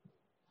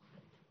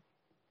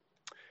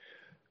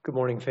Good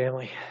morning,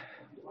 family.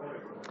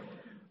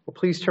 Well,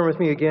 please turn with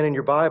me again in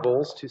your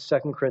Bibles to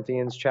 2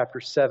 Corinthians chapter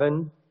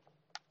 7.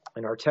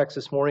 And our text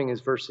this morning is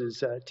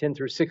verses 10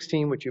 through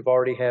 16, which you've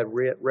already had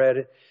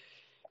read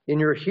in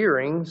your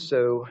hearing.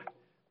 So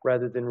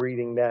rather than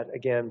reading that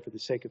again for the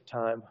sake of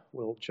time,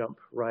 we'll jump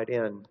right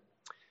in.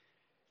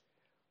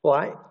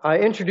 Well, I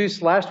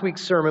introduced last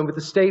week's sermon with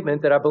a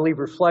statement that I believe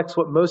reflects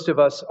what most of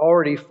us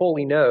already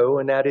fully know,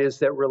 and that is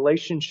that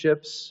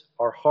relationships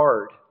are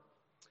hard.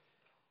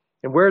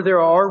 And where there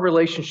are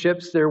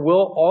relationships, there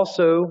will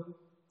also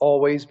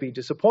always be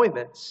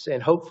disappointments,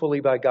 and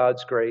hopefully by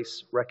God's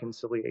grace,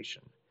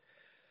 reconciliation.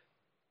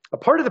 A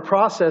part of the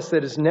process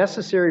that is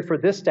necessary for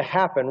this to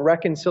happen,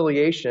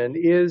 reconciliation,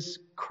 is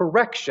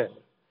correction.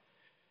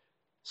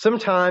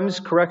 Sometimes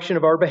correction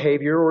of our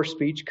behavior or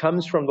speech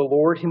comes from the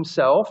Lord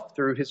Himself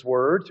through His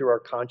Word, through our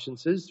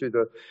consciences, through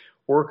the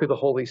work of the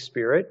Holy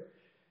Spirit.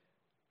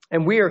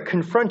 And we are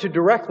confronted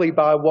directly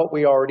by what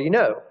we already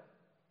know.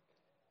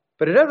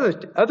 But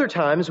at other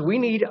times, we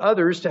need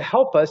others to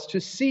help us to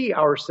see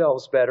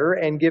ourselves better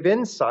and give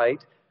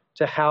insight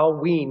to how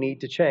we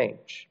need to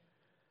change.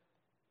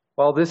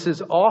 While this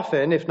is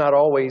often, if not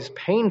always,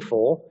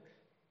 painful,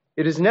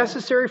 it is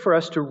necessary for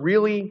us to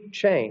really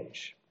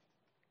change.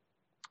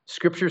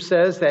 Scripture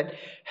says that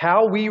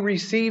how we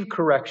receive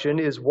correction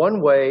is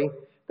one way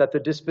that the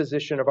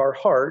disposition of our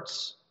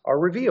hearts are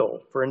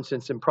revealed. For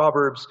instance, in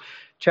Proverbs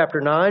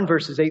chapter 9,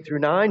 verses 8 through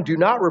 9, do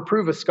not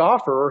reprove a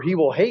scoffer or he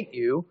will hate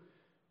you.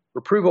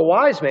 Reprove a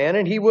wise man,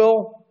 and he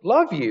will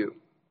love you.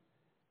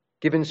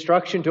 Give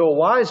instruction to a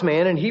wise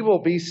man, and he will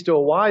be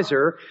still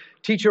wiser.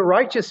 Teach a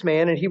righteous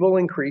man, and he will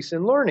increase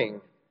in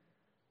learning.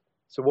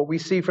 So what we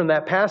see from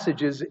that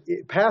passage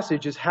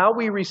is how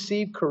we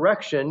receive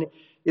correction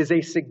is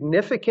a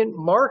significant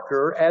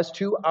marker as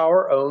to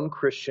our own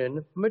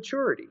Christian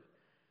maturity.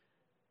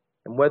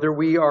 And whether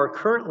we are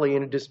currently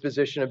in a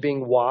disposition of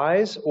being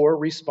wise or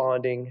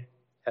responding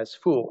as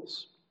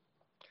fools.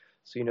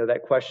 So you know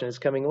that question is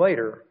coming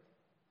later.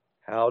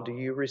 How do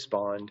you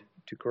respond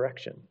to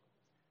correction?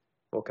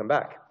 We'll come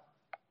back.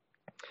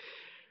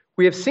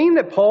 We have seen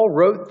that Paul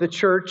wrote to the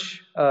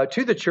church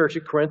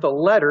at Corinth a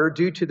letter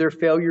due to their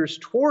failures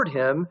toward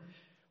him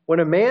when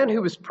a man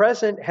who was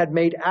present had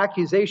made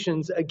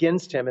accusations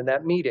against him in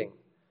that meeting.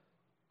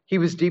 He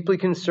was deeply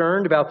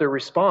concerned about their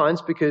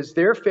response because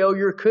their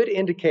failure could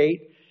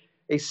indicate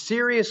a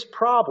serious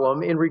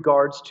problem in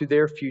regards to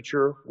their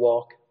future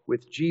walk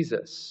with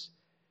Jesus.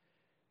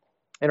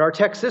 In our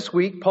text this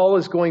week, Paul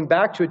is going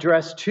back to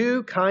address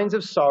two kinds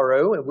of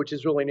sorrow, which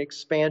is really an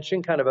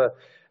expansion, kind of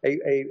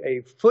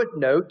a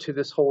footnote to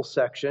this whole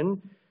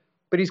section.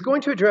 But he's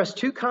going to address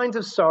two kinds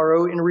of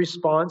sorrow in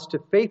response to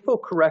faithful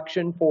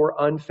correction for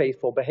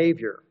unfaithful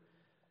behavior.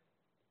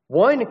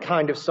 One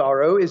kind of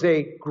sorrow is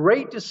a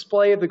great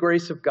display of the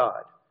grace of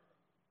God,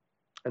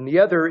 and the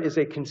other is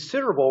a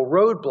considerable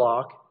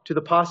roadblock to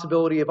the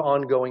possibility of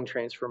ongoing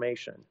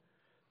transformation.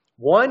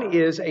 One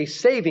is a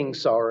saving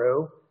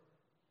sorrow.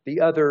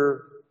 The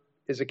other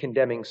is a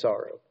condemning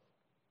sorrow.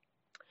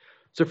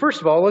 So first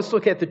of all, let's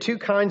look at the two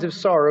kinds of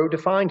sorrow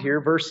defined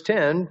here. Verse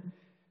 10,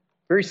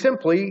 very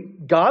simply,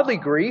 godly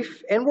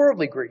grief and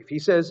worldly grief. He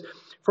says,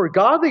 for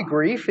godly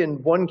grief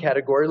in one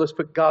category, let's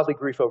put godly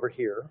grief over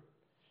here,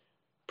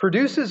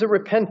 produces a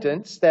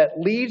repentance that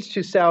leads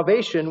to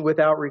salvation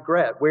without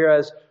regret,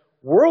 whereas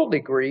worldly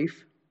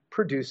grief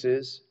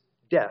produces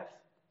death.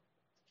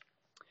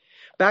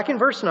 Back in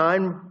verse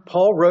 9,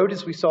 Paul wrote,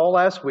 as we saw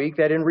last week,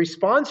 that in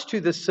response to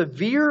the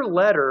severe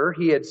letter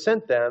he had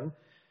sent them,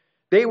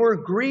 they were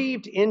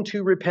grieved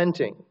into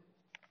repenting,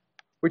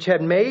 which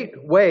had made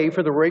way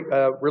for the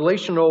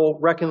relational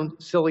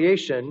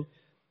reconciliation,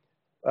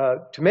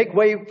 to make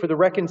way for the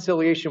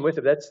reconciliation with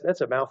him.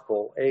 That's a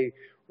mouthful. A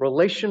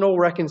relational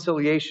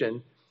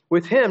reconciliation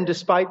with him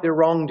despite their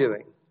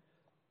wrongdoing.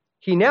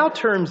 He now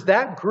terms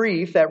that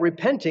grief, that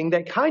repenting,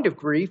 that kind of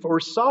grief or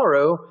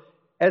sorrow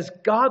as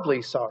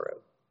godly sorrow.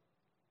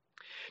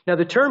 Now,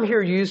 the term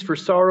here used for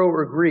sorrow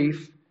or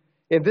grief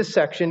in this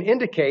section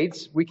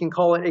indicates, we can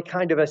call it a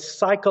kind of a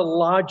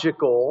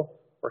psychological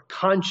or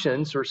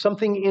conscience or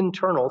something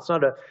internal. It's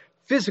not a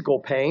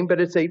physical pain,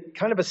 but it's a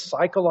kind of a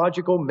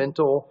psychological,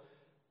 mental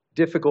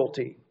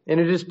difficulty. And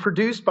it is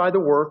produced by the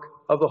work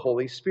of the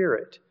Holy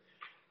Spirit.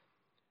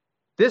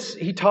 This,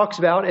 he talks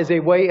about as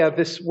a way of,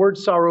 this word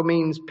sorrow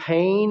means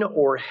pain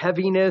or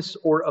heaviness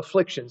or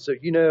affliction. So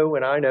you know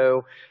and I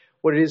know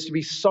what it is to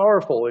be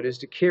sorrowful. It is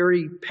to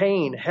carry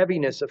pain,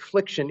 heaviness,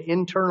 affliction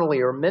internally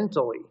or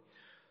mentally.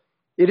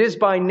 It is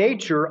by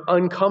nature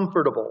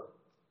uncomfortable.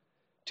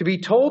 To be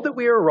told that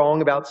we are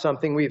wrong about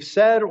something we've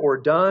said or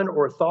done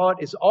or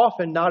thought is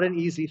often not an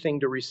easy thing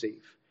to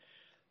receive.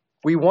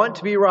 We want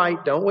to be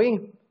right, don't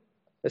we?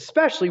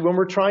 Especially when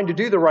we're trying to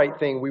do the right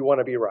thing, we want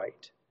to be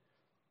right.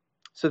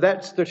 So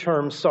that's the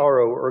term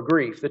sorrow or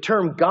grief. The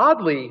term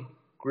godly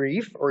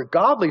grief or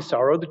godly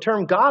sorrow, the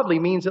term godly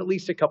means at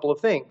least a couple of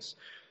things.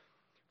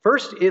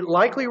 First, it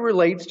likely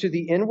relates to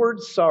the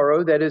inward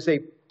sorrow that is a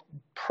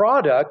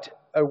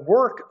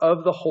work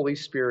of the Holy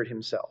Spirit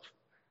Himself.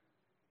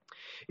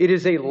 It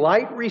is a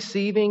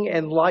light-receiving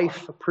and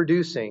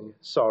life-producing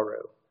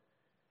sorrow.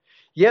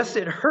 Yes,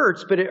 it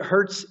hurts, but it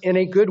hurts in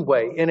a good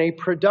way, in a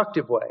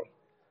productive way.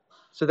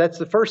 So that's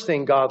the first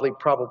thing godly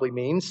probably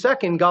means.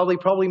 Second, godly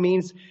probably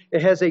means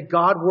it has a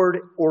Godward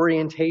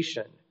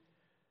orientation.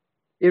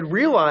 It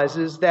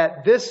realizes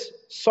that this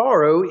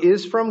sorrow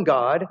is from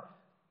God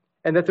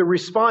and that the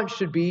response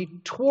should be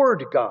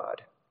toward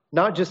God,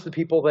 not just the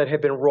people that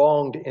have been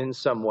wronged in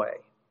some way.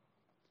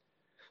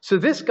 So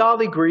this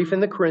godly grief in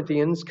the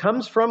Corinthians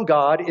comes from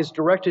God, is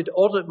directed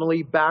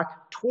ultimately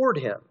back toward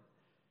Him.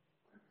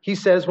 He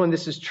says when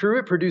this is true,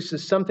 it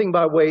produces something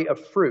by way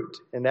of fruit,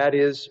 and that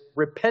is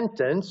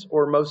repentance,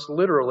 or most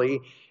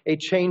literally, a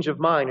change of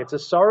mind. It's a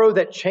sorrow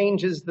that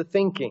changes the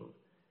thinking,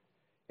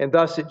 and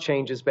thus it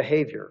changes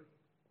behavior.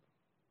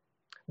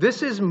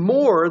 This is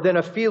more than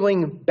a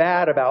feeling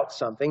bad about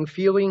something,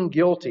 feeling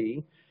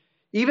guilty,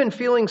 even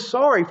feeling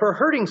sorry for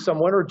hurting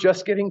someone or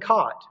just getting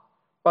caught.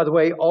 By the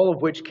way, all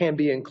of which can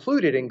be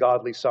included in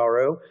godly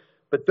sorrow,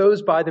 but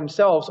those by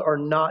themselves are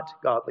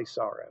not godly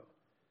sorrow.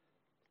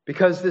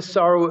 Because this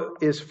sorrow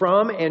is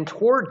from and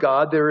toward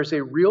God, there is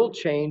a real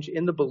change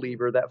in the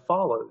believer that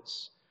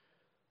follows.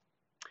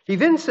 He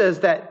then says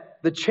that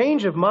the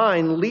change of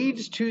mind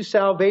leads to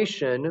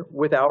salvation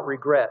without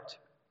regret.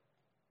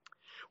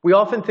 We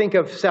often think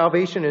of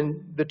salvation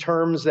in the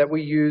terms that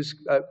we use,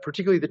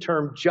 particularly the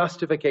term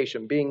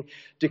justification, being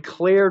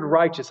declared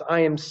righteous. I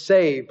am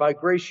saved. By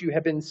grace you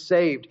have been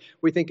saved.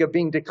 We think of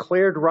being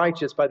declared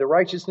righteous by the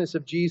righteousness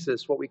of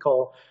Jesus, what we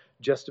call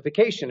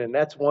justification. And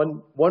that's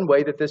one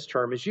way that this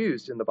term is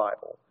used in the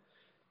Bible.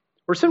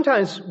 Or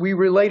sometimes we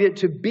relate it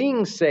to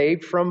being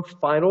saved from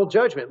final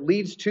judgment,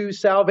 leads to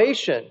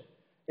salvation,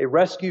 a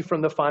rescue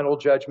from the final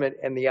judgment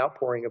and the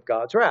outpouring of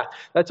God's wrath.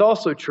 That's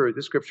also true.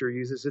 The Scripture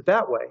uses it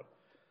that way.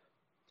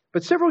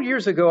 But several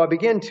years ago, I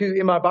began to,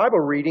 in my Bible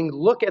reading,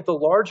 look at the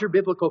larger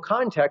biblical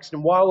context.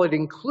 And while it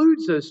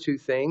includes those two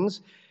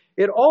things,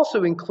 it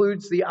also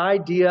includes the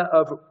idea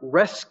of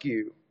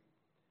rescue.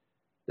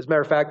 As a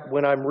matter of fact,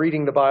 when I'm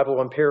reading the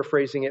Bible, I'm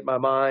paraphrasing it in my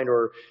mind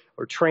or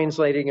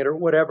translating it or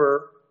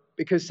whatever,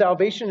 because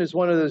salvation is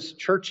one of those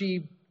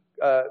churchy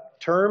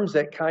terms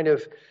that kind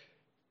of,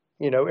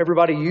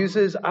 everybody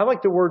uses. I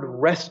like the word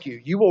rescue.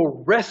 You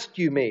will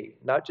rescue me,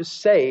 not just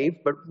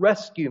save, but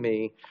rescue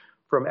me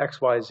from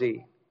X, Y,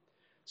 Z.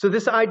 So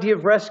this idea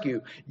of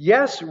rescue,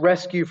 yes,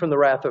 rescue from the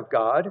wrath of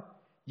God.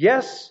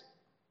 Yes,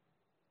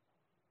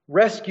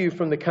 rescue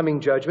from the coming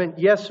judgment.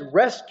 Yes,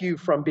 rescue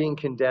from being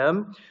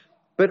condemned,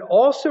 but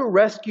also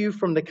rescue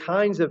from the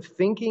kinds of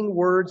thinking,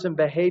 words, and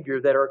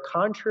behavior that are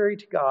contrary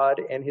to God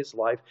and His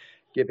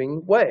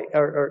life-giving way,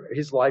 or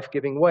His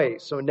life-giving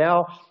ways. So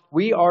now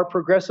we are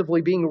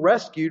progressively being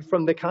rescued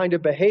from the kind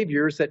of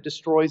behaviors that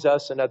destroys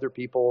us and other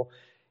people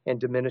and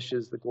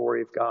diminishes the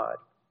glory of God.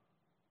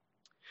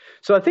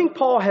 So I think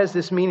Paul has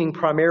this meaning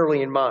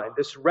primarily in mind,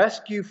 this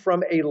rescue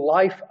from a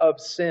life of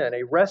sin,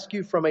 a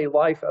rescue from a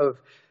life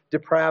of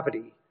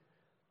depravity.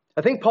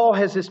 I think Paul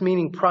has this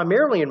meaning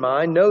primarily in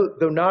mind,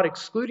 though not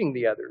excluding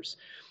the others.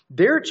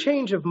 Their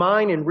change of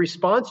mind in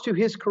response to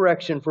his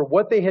correction for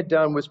what they had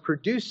done was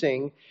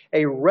producing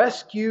a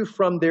rescue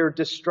from their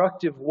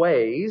destructive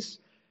ways,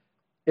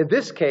 in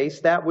this case,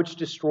 that which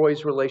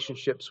destroys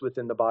relationships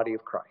within the body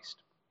of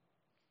Christ.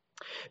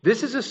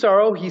 This is a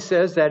sorrow, he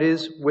says, that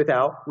is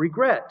without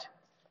regret,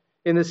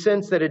 in the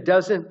sense that it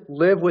doesn't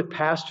live with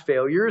past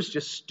failures,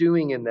 just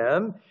stewing in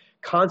them,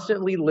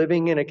 constantly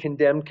living in a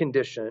condemned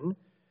condition,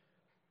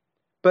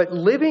 but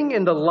living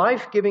in the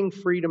life-giving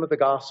freedom of the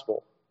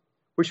gospel,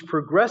 which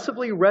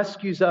progressively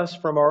rescues us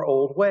from our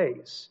old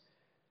ways.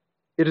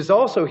 It is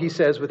also, he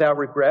says, without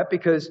regret,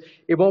 because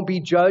it won't be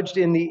judged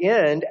in the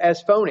end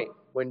as phony.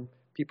 When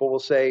people will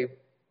say,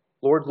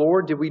 Lord,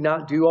 Lord, did we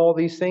not do all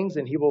these things?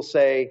 And he will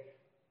say,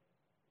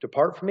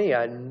 depart from me,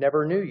 I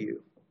never knew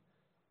you,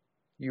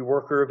 you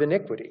worker of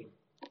iniquity.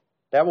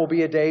 That will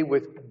be a day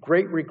with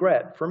great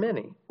regret for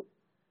many.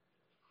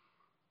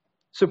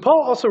 So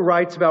Paul also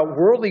writes about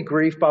worldly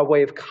grief by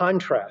way of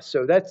contrast.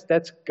 So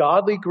that's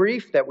godly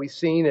grief that we've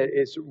seen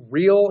is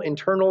real,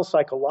 internal,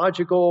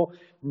 psychological,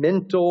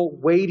 mental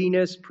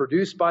weightiness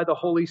produced by the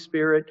Holy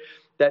Spirit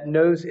that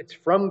knows it's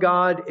from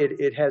God.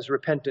 It has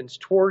repentance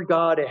toward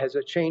God. It has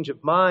a change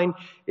of mind.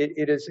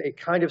 It is a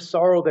kind of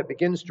sorrow that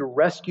begins to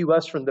rescue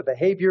us from the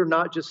behavior,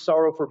 not just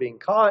sorrow for being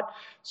caught,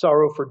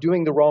 sorrow for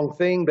doing the wrong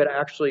thing, but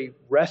actually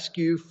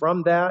rescue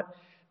from that,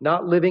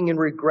 not living in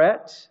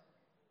regret,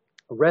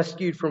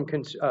 rescued from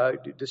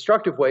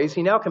destructive ways.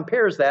 He now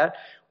compares that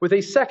with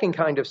a second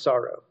kind of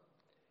sorrow.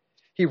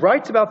 He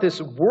writes about this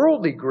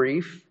worldly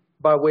grief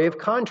by way of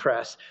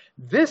contrast.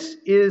 This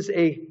is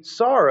a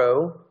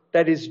sorrow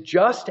that is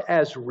just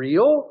as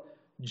real,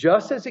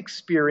 just as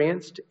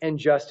experienced, and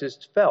just as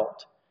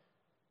felt.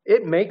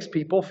 It makes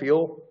people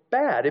feel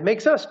bad. It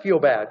makes us feel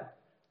bad.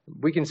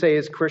 We can say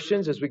as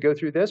Christians, as we go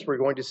through this, we're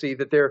going to see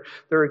that there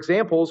are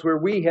examples where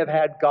we have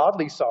had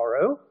godly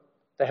sorrow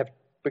that have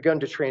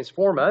begun to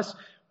transform us.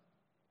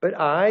 But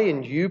I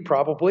and you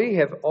probably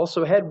have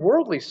also had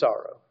worldly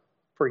sorrow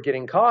for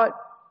getting caught,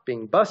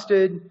 being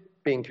busted,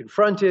 being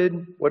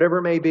confronted, whatever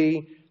it may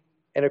be.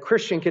 And a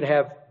Christian can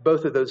have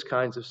both of those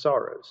kinds of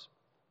sorrows.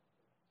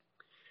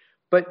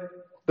 But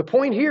the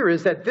point here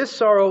is that this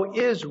sorrow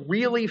is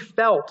really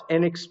felt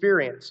and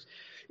experienced.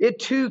 It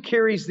too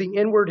carries the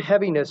inward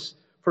heaviness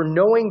for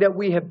knowing that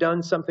we have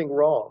done something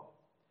wrong.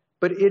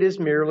 But it is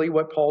merely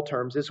what Paul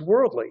terms as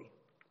worldly.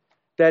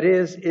 That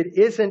is, it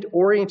isn't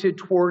oriented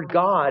toward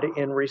God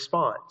in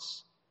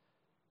response.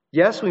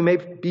 Yes, we may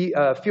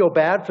feel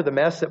bad for the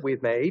mess that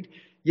we've made.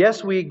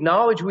 Yes, we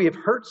acknowledge we have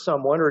hurt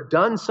someone or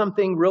done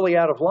something really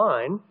out of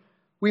line.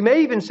 We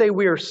may even say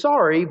we are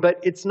sorry, but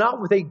it's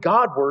not with a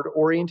Godward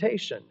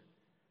orientation.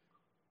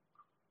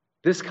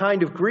 This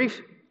kind of grief,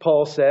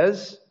 Paul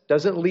says,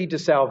 doesn't lead to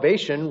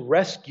salvation,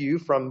 rescue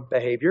from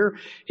behavior.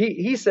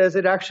 He says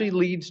it actually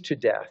leads to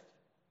death.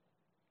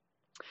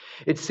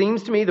 It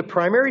seems to me the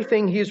primary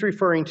thing he is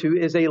referring to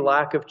is a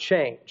lack of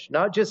change.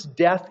 Not just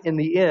death in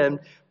the end,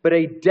 but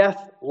a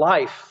death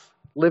life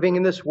living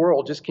in this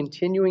world, just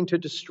continuing to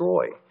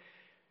destroy.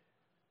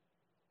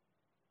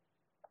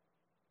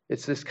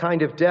 It's this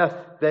kind of death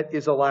that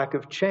is a lack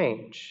of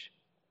change.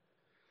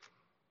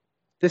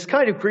 This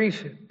kind of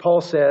grief,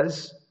 Paul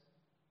says,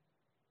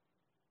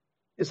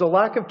 is a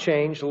lack of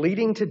change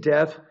leading to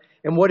death.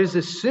 And what is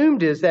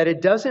assumed is that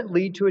it doesn't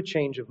lead to a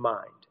change of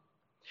mind.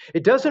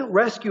 It doesn't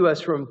rescue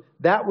us from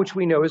that which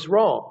we know is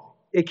wrong.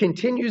 It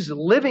continues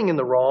living in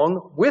the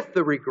wrong with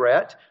the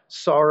regret,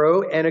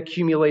 sorrow, and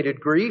accumulated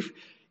grief.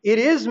 It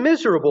is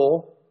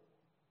miserable,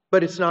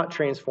 but it's not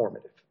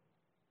transformative.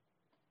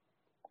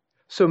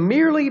 So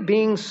merely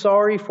being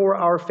sorry for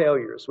our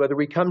failures, whether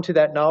we come to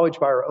that knowledge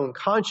by our own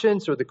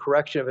conscience or the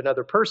correction of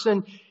another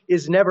person,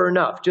 is never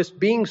enough. Just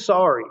being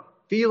sorry,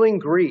 feeling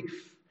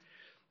grief.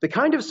 The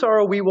kind of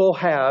sorrow we will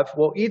have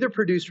will either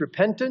produce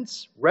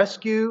repentance,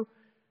 rescue,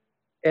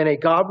 and a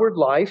Godward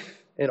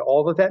life, and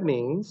all that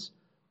means,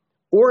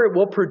 or it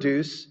will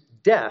produce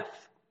death.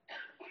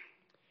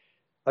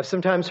 I've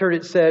sometimes heard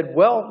it said,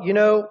 well,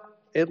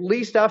 at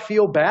least I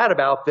feel bad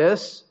about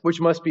this, which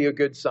must be a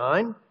good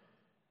sign.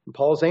 And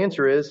Paul's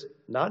answer is,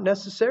 not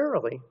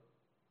necessarily.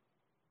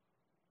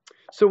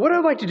 So what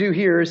I'd like to do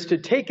here is to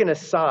take an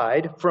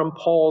aside from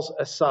Paul's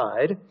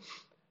aside,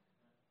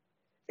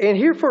 and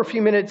here for a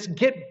few minutes,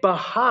 get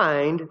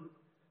behind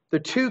the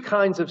two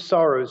kinds of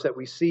sorrows that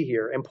we see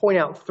here and point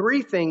out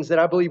three things that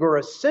I believe are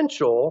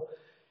essential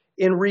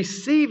in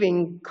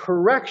receiving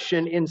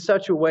correction in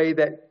such a way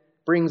that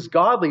brings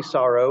godly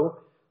sorrow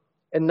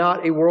and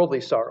not a worldly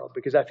sorrow.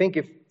 Because I think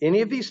if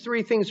any of these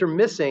three things are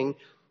missing,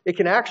 it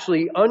can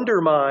actually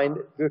undermine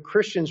the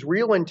Christian's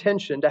real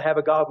intention to have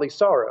a godly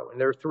sorrow. And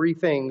there are three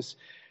things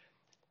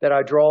that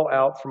I draw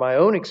out from my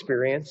own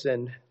experience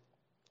and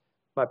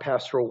my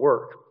pastoral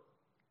work.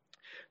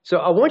 So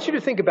I want you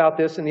to think about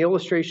this in the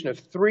illustration of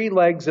three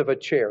legs of a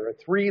chair, a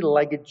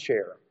three-legged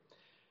chair.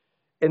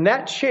 And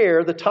that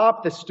chair, the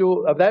top of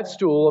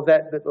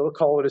we'll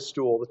call it a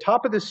stool. The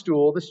top of this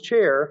stool, this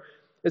chair,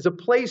 is a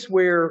place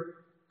where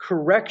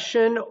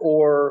correction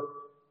or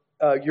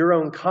your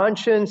own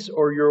conscience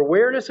or your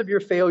awareness of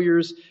your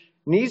failures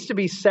needs to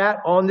be sat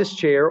on this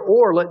chair.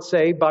 Or let's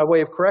say, by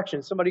way of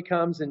correction, somebody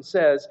comes and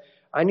says,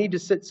 I need to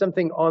sit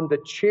something on the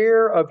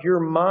chair of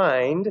your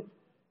mind,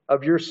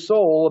 of your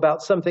soul,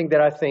 about something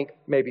that I think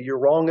maybe you're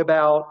wrong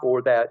about,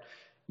 or that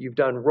you've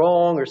done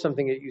wrong, or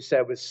something that you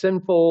said was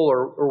sinful,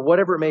 or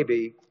whatever it may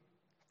be.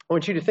 I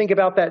want you to think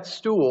about that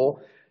stool,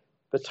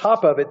 the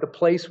top of it, the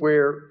place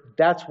where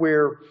that's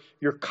where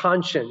your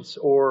conscience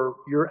or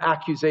your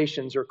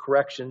accusations or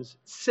corrections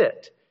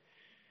sit.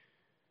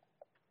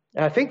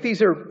 And I think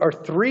these are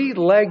three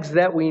legs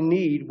that we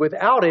need.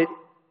 Without it,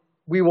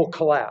 we will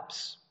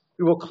collapse.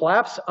 We will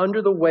collapse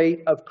under the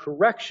weight of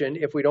correction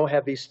if we don't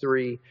have these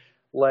three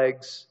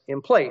legs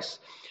in place.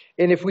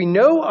 And if we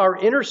know our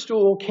inner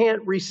stool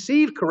can't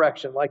receive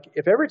correction, like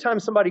if every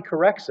time somebody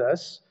corrects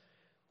us,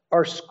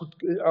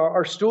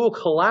 our stool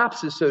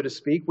collapses, so to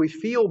speak, we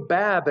feel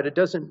bad, but it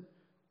doesn't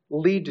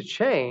lead to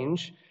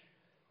change,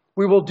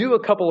 we will do a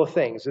couple of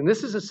things. And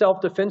this is a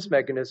self-defense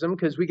mechanism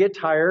because we get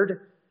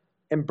tired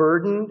and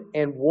burdened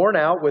and worn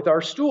out with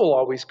our stool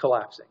always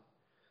collapsing.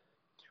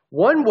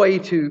 One way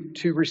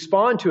to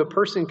respond to a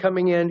person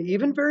coming in,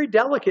 even very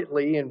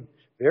delicately and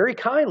very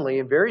kindly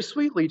and very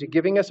sweetly, to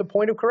giving us a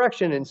point of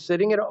correction and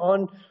sitting it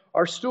on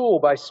our stool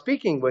by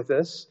speaking with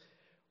us,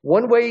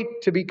 one way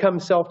to become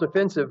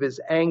self-defensive is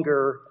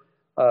anger,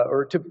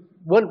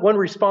 one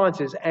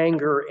response is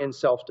anger and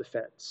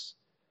self-defense.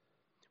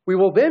 We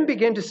will then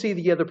begin to see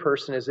the other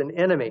person as an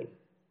enemy,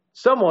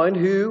 someone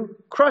who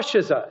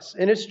crushes us.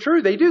 And it's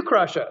true, they do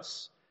crush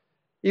us,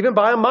 even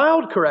by a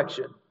mild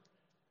correction.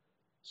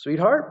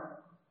 Sweetheart,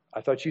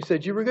 I thought you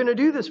said you were going to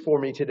do this for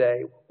me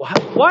today.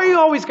 Why you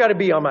always got to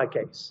be on my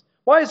case?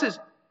 Why is this?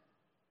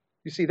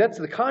 You see, that's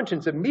the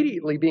conscience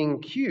immediately being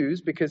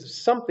accused because of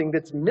something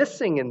that's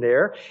missing in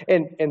there.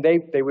 And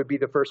they would be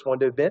the first one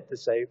to admit, to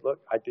say, look,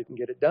 I didn't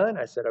get it done.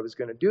 I said I was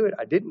going to do it.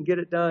 I didn't get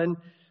it done.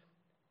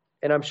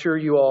 And I'm sure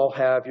you all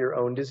have your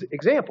own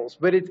examples.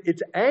 But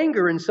it's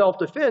anger and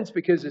self-defense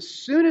because as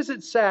soon as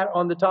it's sat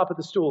on the top of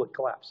the stool, it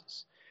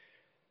collapses.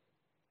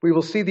 We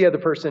will see the other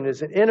person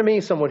as an enemy,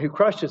 someone who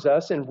crushes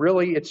us, and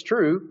really it's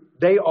true,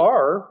 they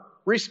are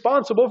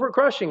responsible for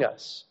crushing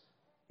us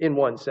in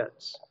one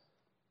sense.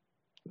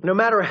 No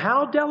matter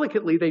how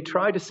delicately they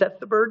try to set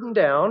the burden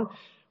down,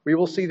 we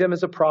will see them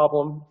as a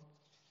problem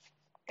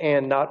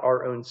and not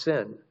our own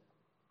sin.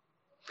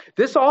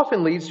 This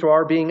often leads to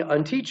our being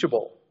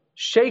unteachable,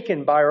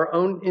 shaken by our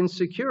own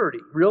insecurity.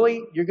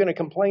 Really? You're going to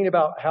complain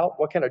about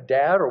what kind of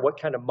dad or what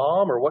kind of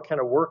mom or what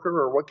kind of worker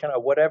or what kind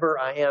of whatever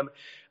I am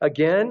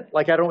again?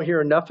 Like I don't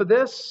hear enough of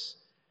this?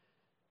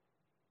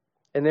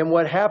 And then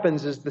what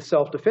happens is the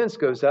self-defense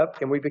goes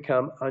up and we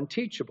become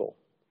unteachable.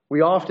 We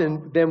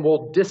often then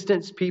will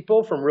distance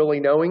people from really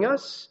knowing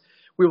us.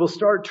 We will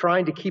start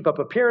trying to keep up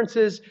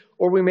appearances,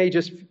 or we may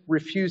just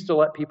refuse to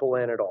let people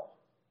in at all.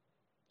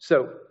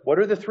 So, what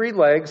are the three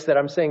legs that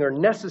I'm saying are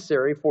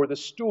necessary for the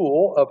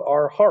stool of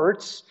our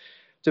hearts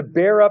to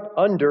bear up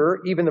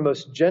under even the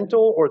most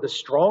gentle or the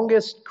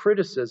strongest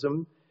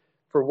criticism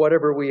for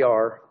whatever we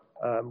are,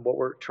 what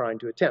we're trying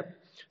to attempt?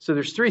 So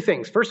there's three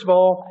things. First of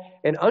all,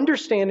 an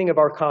understanding of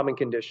our common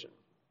condition.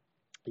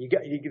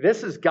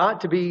 This has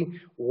got to be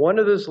one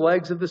of those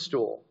legs of the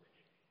stool.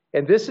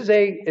 And this is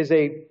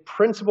a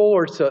principle,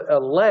 or it's a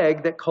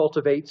leg that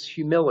cultivates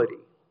humility.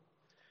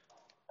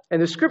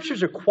 And the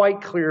scriptures are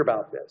quite clear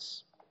about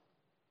this.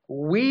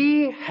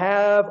 We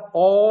have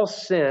all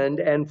sinned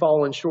and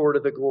fallen short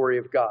of the glory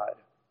of God.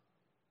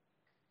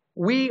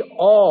 We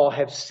all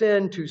have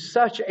sinned to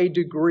such a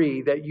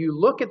degree that you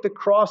look at the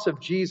cross of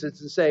Jesus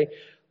and say,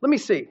 let me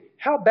see,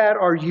 how bad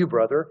are you,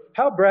 brother?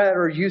 How bad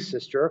are you,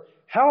 sister?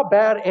 How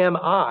bad am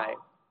I?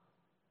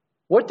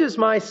 What does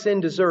my sin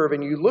deserve?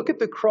 And you look at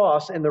the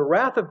cross and the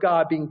wrath of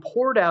God being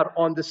poured out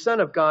on the Son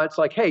of God. It's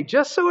like, hey,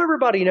 just so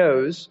everybody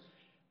knows,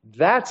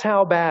 that's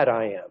how bad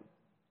I am.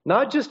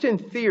 Not just in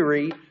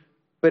theory,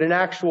 but in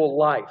actual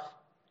life.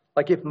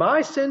 Like if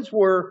my sins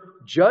were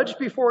judged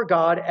before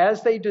God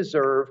as they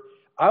deserve,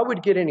 I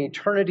would get an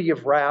eternity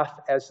of wrath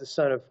as the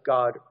Son of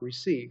God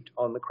received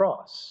on the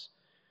cross.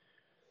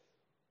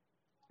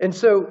 And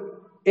so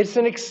it's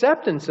an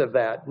acceptance of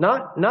that,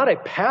 not a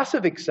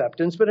passive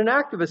acceptance, but an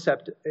active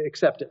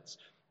acceptance.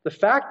 The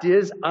fact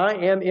is, I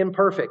am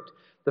imperfect.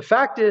 The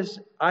fact is,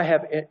 I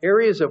have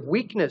areas of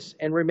weakness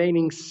and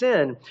remaining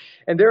sin.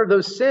 And there are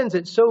those sins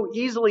that so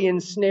easily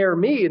ensnare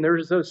me, and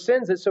there's those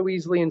sins that so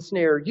easily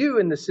ensnare you,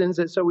 and the sins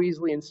that so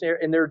easily ensnare,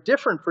 and they're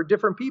different for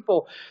different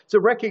people. It's a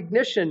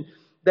recognition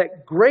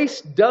that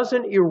grace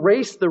doesn't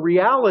erase the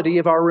reality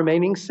of our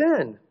remaining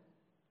sin.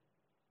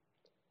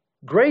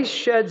 Grace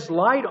sheds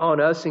light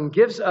on us and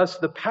gives us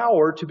the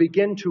power to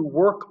begin to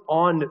work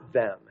on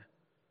them.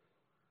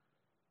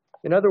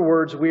 In other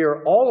words, we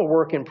are all a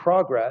work in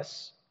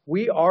progress.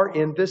 We are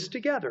in this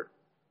together.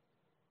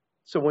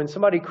 So when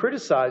somebody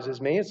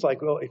criticizes me, it's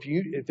like, well,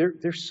 if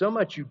there's so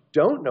much you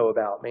don't know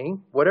about me,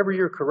 whatever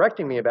you're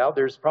correcting me about,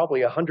 there's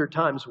probably 100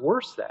 times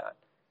worse that.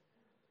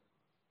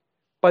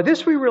 By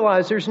this we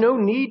realize there's no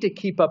need to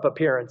keep up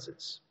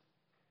appearances.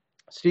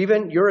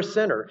 Stephen, you're a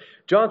sinner.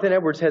 Jonathan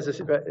Edwards has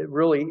this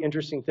really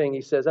interesting thing.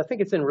 He says, I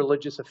think it's in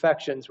Religious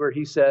Affections, where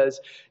he says,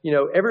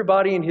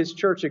 everybody in his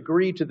church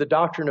agreed to the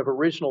doctrine of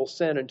original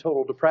sin and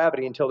total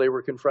depravity until they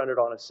were confronted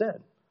on a sin.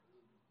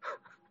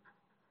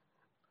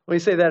 Let me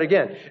say that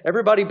again.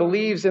 Everybody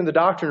believes in the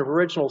doctrine of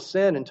original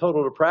sin and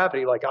total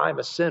depravity, like I'm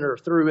a sinner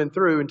through and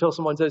through, until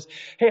someone says,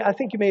 hey, I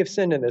think you may have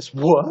sinned in this.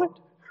 What?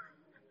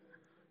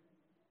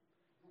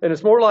 And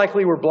it's more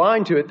likely we're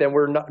blind to it than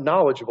we're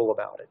knowledgeable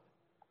about it.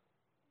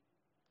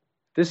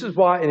 This is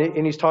why,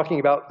 and he's talking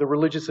about the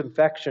religious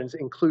affections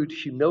include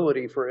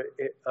humility for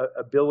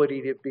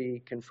ability to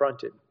be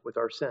confronted with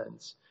our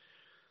sins.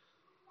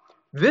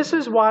 This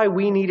is why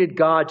we needed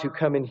God to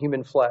come in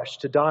human flesh,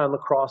 to die on the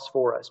cross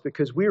for us,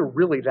 because we are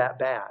really that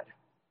bad.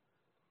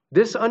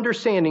 This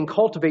understanding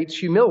cultivates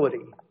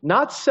humility,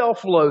 not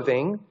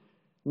self-loathing,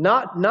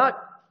 not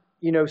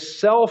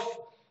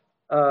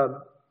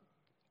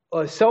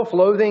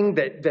self-loathing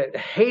that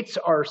hates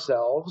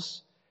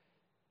ourselves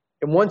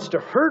and wants to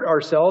hurt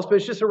ourselves, but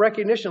it's just a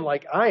recognition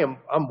like I'm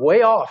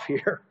way off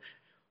here.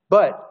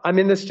 But I'm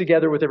in this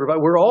together with everybody.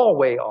 We're all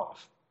way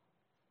off.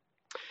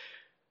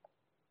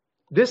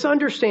 This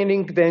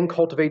understanding then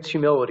cultivates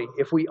humility.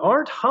 If we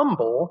aren't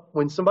humble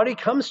when somebody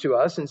comes to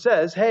us and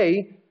says,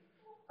 hey,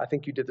 I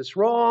think you did this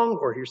wrong,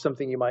 or here's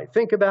something you might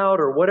think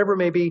about, or whatever it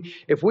may be.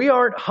 If we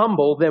aren't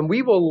humble, then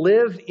we will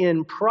live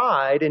in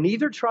pride and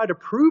either try to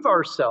prove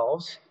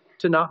ourselves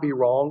to not be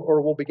wrong,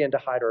 or we'll begin to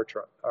hide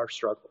our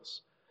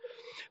struggles.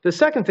 The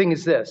second thing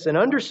is this, an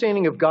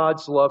understanding of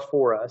God's love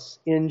for us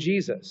in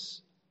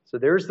Jesus. So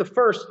there's the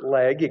first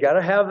leg. You got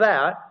to have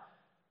that,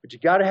 but you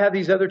got to have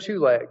these other two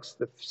legs.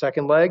 The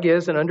second leg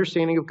is an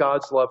understanding of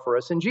God's love for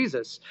us in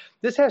Jesus.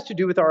 This has to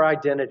do with our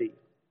identity.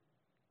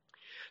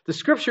 The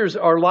scriptures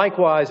are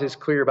likewise as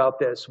clear about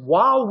this.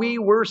 While we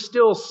were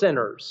still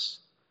sinners,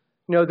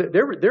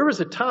 there was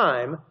a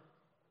time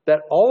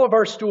that all of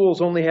our stools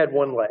only had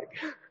one leg.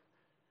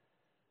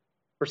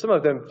 Or some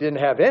of them didn't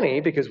have any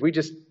because we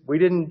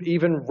didn't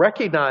even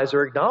recognize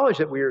or acknowledge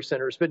that we were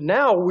sinners. But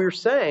now we're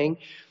saying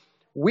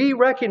We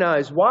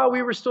recognize while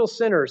we were still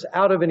sinners,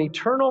 out of an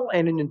eternal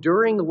and an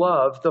enduring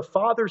love, the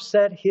Father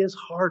set his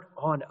heart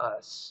on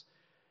us.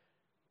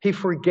 He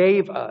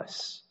forgave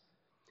us.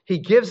 He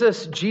gives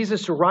us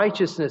Jesus'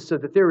 righteousness so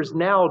that there is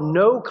now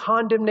no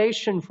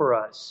condemnation for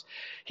us.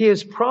 He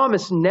has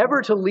promised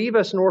never to leave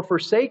us nor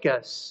forsake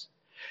us.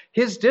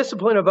 His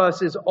discipline of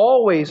us is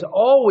always,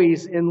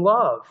 always in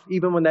love,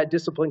 even when that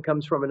discipline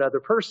comes from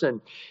another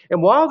person.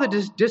 And while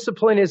the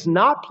discipline is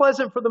not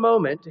pleasant for the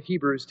moment,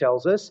 Hebrews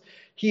tells us,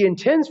 he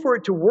intends for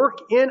it to work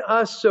in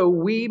us so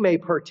we may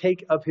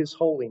partake of his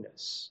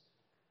holiness.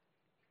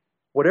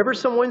 Whatever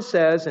someone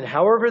says and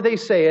however they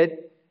say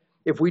it,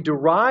 if we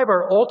derive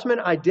our ultimate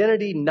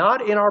identity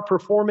not in our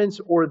performance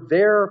or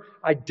their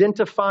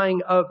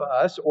identifying of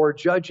us or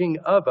judging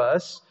of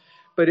us,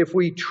 but if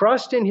we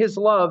trust in his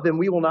love, then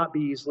we will not be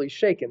easily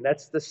shaken.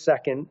 That's the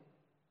second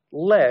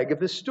leg of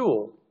the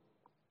stool.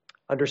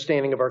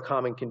 Understanding of our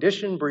common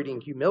condition, breeding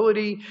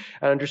humility,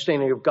 an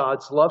understanding of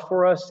God's love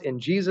for us in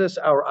Jesus,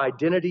 our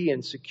identity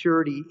and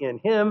security in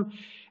him.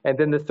 And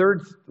then the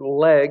third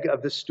leg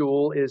of the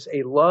stool is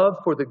a love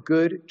for the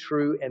good,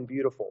 true, and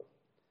beautiful.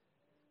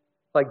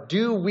 Like,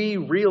 do we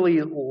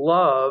really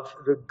love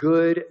the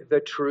good, the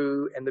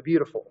true, and the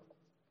beautiful?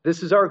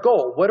 This is our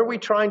goal. What are we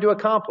trying to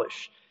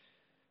accomplish?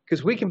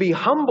 Because we can be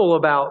humble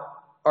about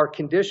our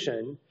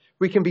condition.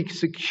 We can be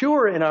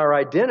secure in our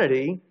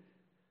identity.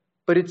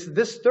 But it's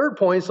this third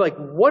point. It's like,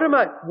 what am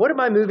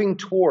I moving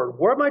toward?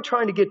 Where am I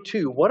trying to get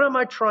to? What am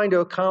I trying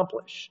to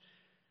accomplish?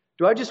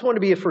 Do I just want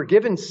to be a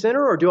forgiven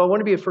sinner, or do I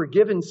want to be a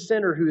forgiven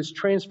sinner who is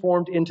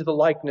transformed into the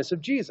likeness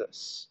of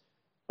Jesus?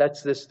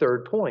 That's this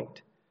third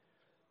point.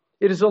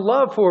 It is a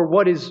love for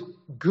what is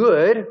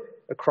good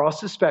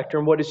across the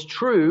spectrum, what is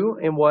true,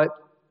 and what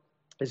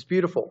is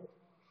beautiful.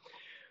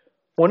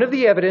 One of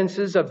the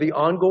evidences of the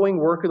ongoing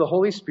work of the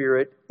Holy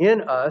Spirit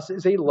in us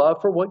is a love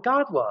for what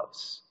God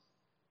loves.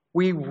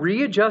 We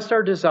readjust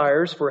our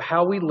desires for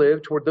how we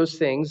live toward those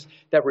things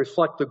that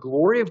reflect the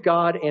glory of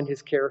God and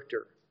his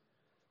character.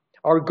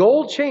 Our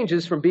goal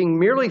changes from being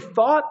merely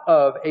thought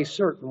of a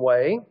certain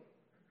way.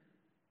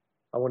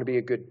 I want to be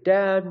a good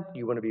dad.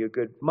 You want to be a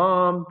good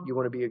mom. You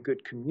want to be a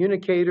good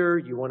communicator.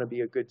 You want to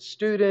be a good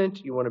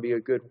student. You want to be a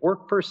good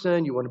work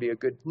person. You want to be a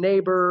good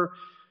neighbor.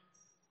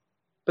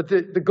 But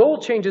the goal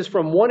changes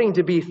from wanting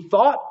to be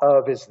thought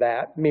of as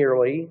that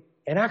merely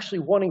and actually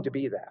wanting to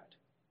be that.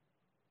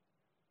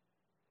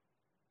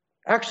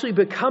 Actually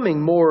becoming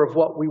more of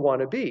what we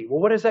want to be. Well,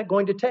 what is that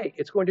going to take?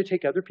 It's going to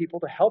take other people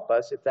to help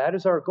us, if that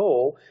is our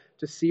goal,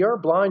 to see our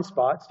blind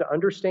spots, to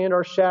understand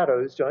our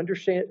shadows, to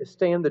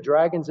understand the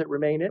dragons that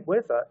remain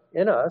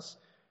in us,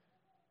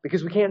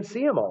 because we can't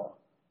see them all.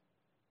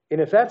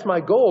 And if that's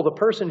my goal, the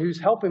person who's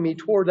helping me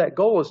toward that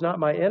goal is not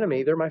my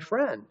enemy, they're my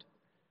friend.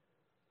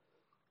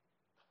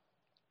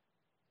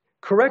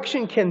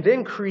 Correction can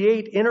then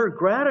create inner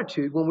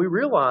gratitude when we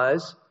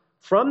realize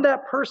from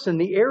that person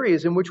the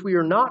areas in which we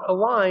are not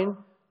aligned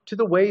to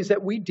the ways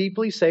that we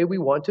deeply say we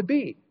want to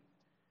be.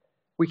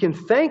 We can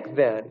thank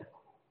then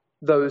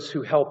those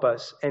who help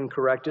us and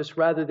correct us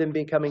rather than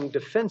becoming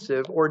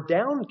defensive or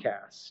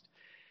downcast.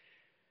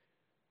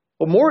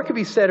 Well, more could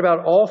be said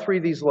about all three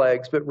of these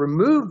legs, but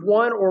remove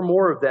one or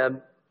more of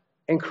them,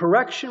 and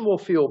correction will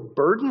feel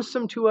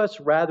burdensome to us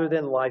rather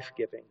than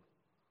life-giving.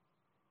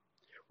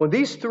 When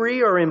these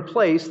three are in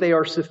place, they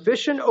are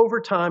sufficient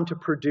over time to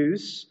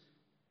produce,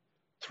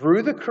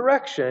 through the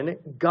correction,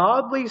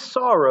 godly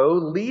sorrow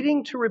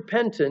leading to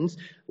repentance,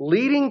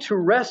 leading to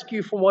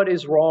rescue from what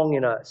is wrong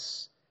in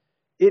us.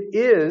 It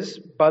is,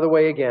 by the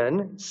way,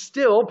 again,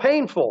 still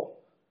painful.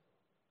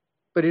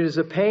 But it is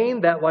a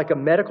pain that, like a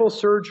medical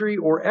surgery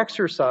or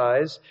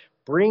exercise,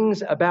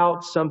 brings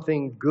about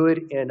something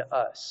good in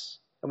us.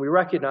 And we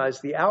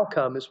recognize the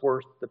outcome is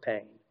worth the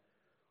pain.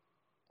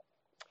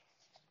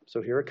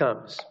 So here it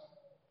comes.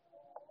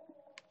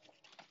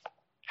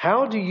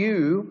 How do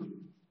you,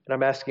 and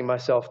I'm asking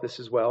myself this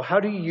as well, how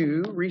do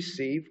you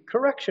receive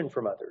correction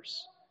from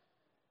others?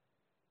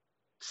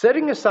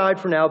 Setting aside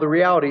for now the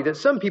reality that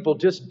some people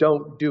just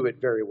don't do it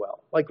very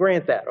well. Like,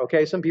 grant that,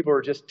 okay? Some people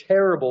are just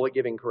terrible at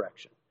giving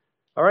correction.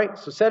 All right,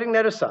 so setting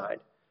that aside.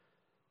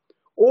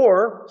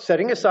 Or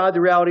setting aside the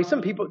reality,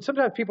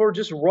 sometimes people are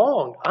just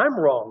wrong. I'm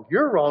wrong.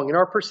 You're wrong in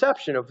our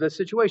perception of this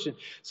situation.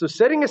 So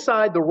setting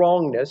aside the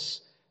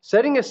wrongness,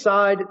 setting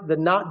aside the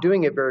not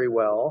doing it very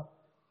well,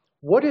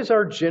 what is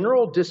our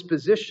general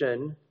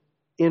disposition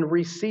in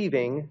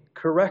receiving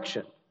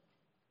correction?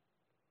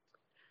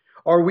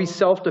 Are we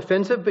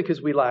self-defensive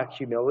because we lack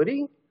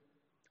humility?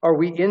 Are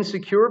we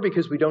insecure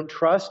because we don't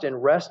trust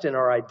and rest in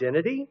our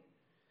identity?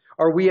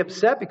 Are we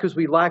upset because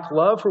we lack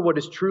love for what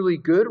is truly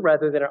good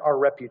rather than our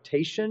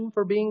reputation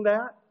for being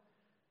that?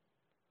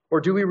 Or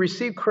do we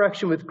receive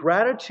correction with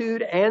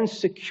gratitude and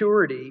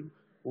security,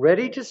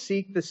 ready to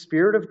seek the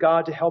Spirit of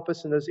God to help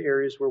us in those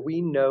areas where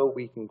we know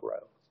we can grow?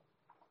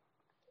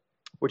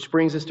 Which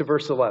brings us to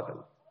verse 11,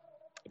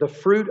 the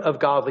fruit of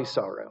godly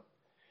sorrow.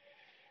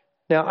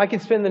 Now, I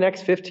could spend the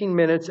next 15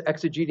 minutes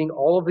exegeting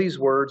all of these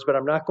words, but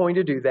I'm not going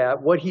to do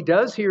that. What he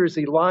does here is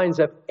he lines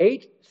up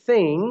 8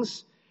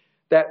 things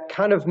that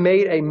kind of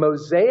made a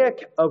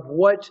mosaic of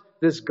what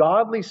this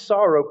godly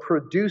sorrow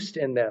produced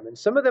in them. And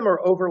some of them are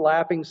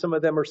overlapping, some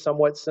of them are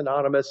somewhat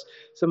synonymous,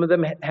 some of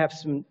them have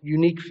some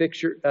unique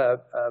features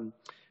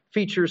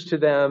to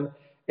them.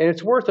 And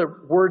it's worth a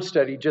word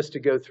study just to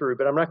go through,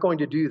 but I'm not going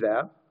to do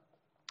that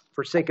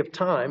for sake of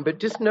time, but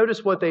just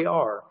notice what they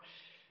are.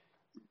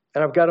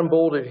 And I've got them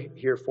bolded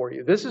here for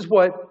you. This is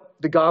what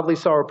the godly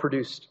sorrow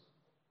produced: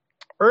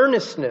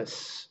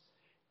 earnestness,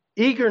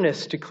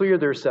 eagerness to clear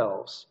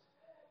themselves,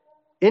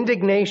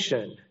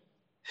 indignation,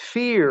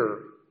 fear,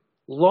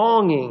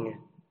 longing,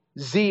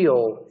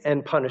 zeal,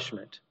 and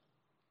punishment.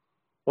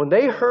 When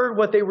they heard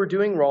what they were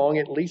doing wrong,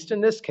 at least in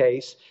this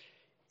case,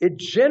 it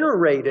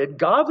generated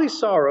godly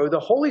sorrow. The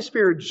Holy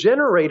Spirit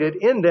generated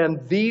in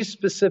them these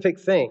specific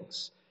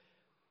things.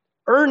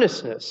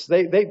 Earnestness.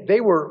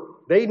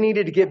 They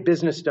needed to get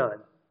business done.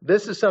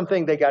 This is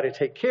something they got to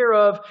take care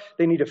of.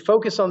 They need to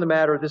focus on the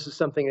matter. This is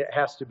something that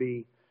has to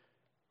be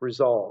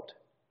resolved.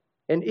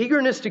 And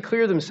eagerness to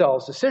clear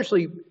themselves.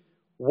 Essentially,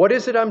 what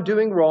is it I'm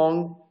doing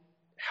wrong?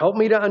 Help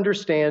me to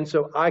understand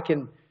so I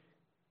can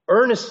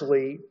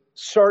earnestly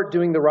start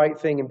doing the right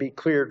thing and be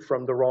cleared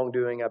from the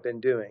wrongdoing I've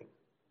been doing.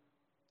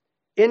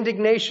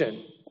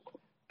 Indignation.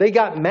 They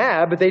got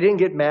mad, but they didn't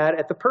get mad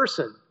at the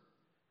person.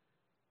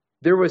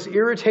 There was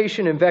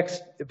irritation and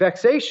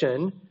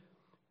vexation,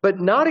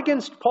 but not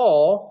against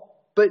Paul,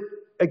 but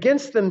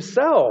against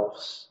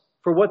themselves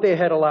for what they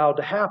had allowed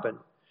to happen.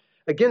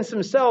 Against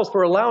themselves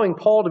for allowing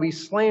Paul to be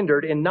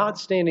slandered and not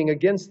standing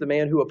against the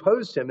man who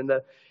opposed him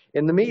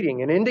in the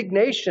meeting. An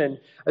indignation,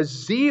 a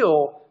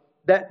zeal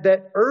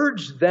that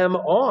urged them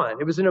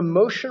on. It was an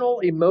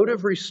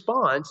emotive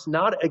response,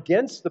 not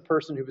against the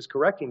person who was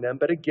correcting them,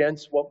 but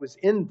against what was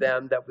in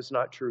them that was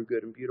not true,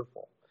 good, and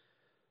beautiful.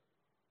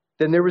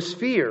 Then there was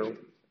fear,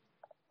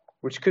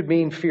 which could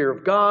mean fear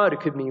of God.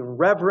 It could mean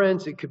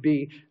reverence. It could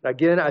be,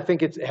 again, I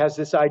think it has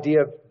this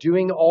idea of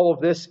doing all of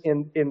this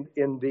in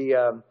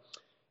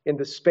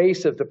the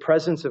space of the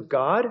presence of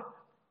God.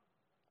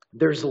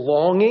 There's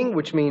longing,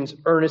 which means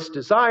earnest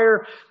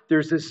desire.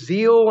 There's this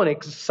zeal and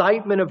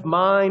excitement of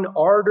mind,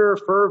 ardor,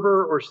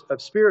 fervor, or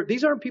of spirit.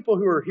 These aren't people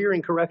who are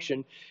hearing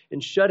correction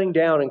and shutting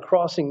down and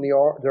crossing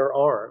their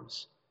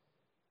arms.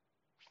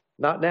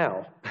 Not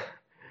now.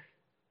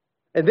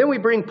 And then we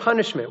bring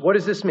punishment. What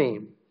does this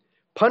mean?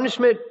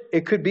 Punishment,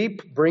 it could be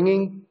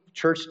bringing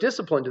church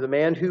discipline to the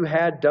man who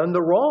had done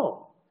the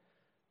wrong.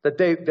 That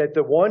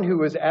the one who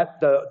was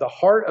at the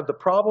heart of the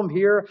problem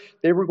here,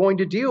 they were going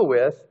to deal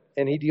with,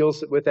 and he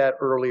deals with that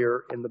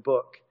earlier in the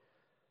book.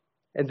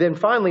 And then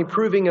finally,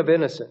 proving of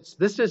innocence.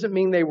 This doesn't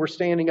mean they were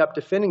standing up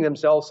defending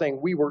themselves,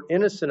 saying we were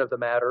innocent of the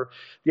matter.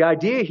 The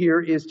idea here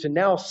is to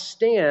now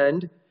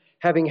stand,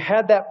 having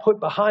had that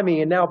put behind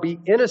me, and now be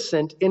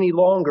innocent any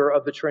longer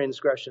of the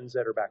transgressions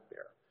that are back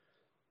there.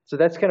 So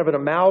that's kind of an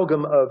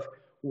amalgam of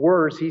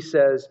words. He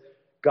says,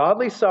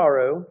 godly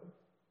sorrow,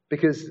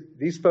 because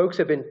these folks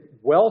have been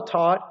well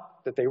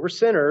taught that they were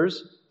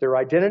sinners, their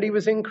identity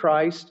was in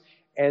Christ,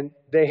 and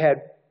they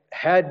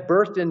had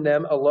birthed in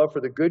them a love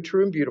for the good,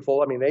 true, and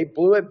beautiful. I mean, they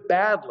blew it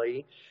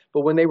badly,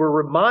 but when they were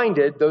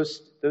reminded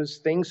those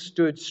things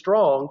stood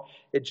strong,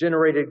 it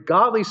generated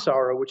godly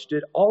sorrow, which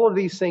did all of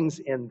these things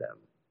in them.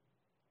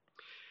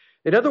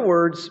 In other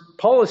words,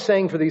 Paul is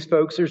saying for these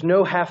folks, there's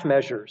no half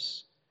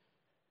measures.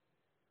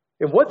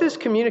 And what this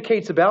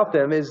communicates about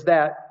them is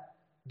that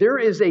there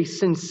is a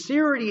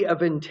sincerity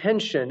of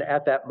intention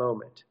at that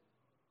moment.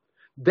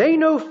 They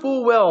know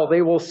full well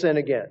they will sin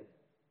again.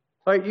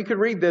 All right, you could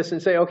read this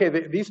and say,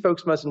 okay, these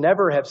folks must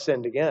never have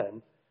sinned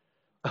again.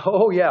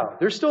 Oh yeah,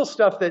 there's still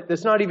stuff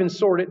that's not even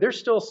sorted. There's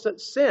still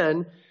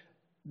sin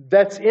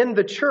that's in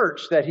the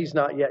church that he's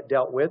not yet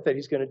dealt with, that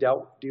he's going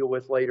to deal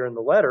with later in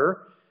the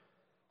letter.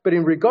 But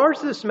in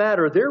regards to this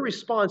matter, their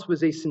response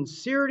was a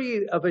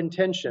sincerity of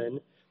intention,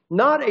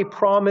 not a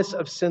promise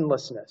of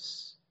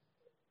sinlessness.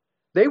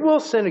 They will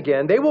sin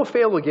again. They will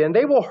fail again.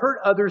 They will hurt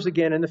others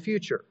again in the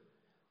future.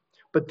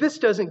 But this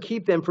doesn't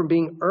keep them from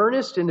being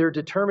earnest in their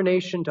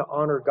determination to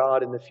honor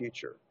God in the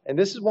future. And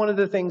this is one of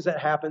the things that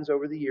happens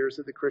over the years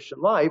of the Christian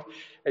life.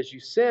 As you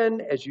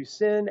sin, as you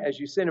sin, as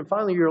you sin, and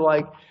finally you're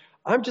like,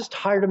 I'm just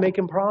tired of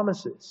making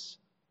promises.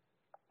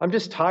 I'm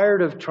just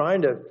tired of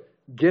trying to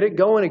get it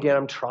going again.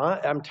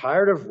 I'm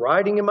tired of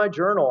writing in my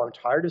journal. I'm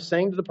tired of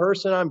saying to the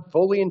person, I'm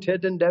fully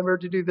intent and endeavor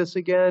to do this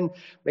again.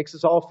 Makes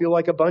us all feel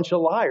like a bunch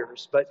of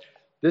liars. But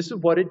this is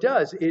what it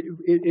does.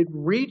 It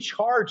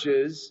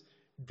recharges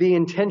the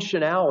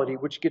intentionality,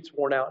 which gets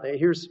worn out. Now,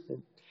 here's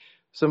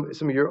some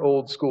of your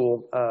old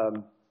school,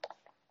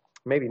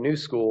 maybe new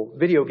school,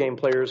 video game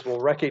players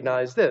will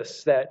recognize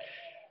this, that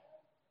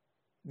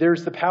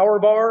there's the power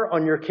bar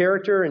on your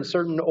character in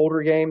certain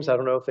older games. I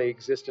don't know if they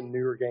exist in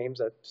newer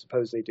games. I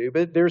suppose they do.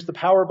 But there's the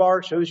power bar.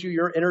 It shows you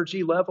your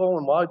energy level.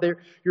 And while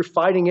you're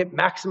fighting at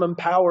maximum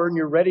power and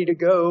you're ready to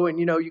go and,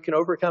 you can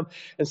overcome.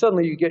 And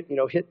suddenly you get,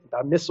 hit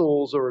by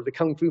missiles or the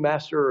Kung Fu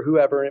Master or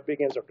whoever. And it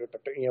begins,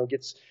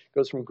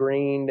 goes from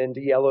green into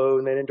yellow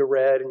and then into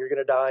red. And you're going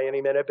to die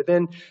any minute. But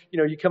then,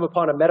 you come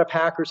upon a meta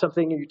pack or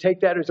something and you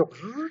take that and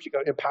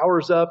it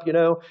powers up,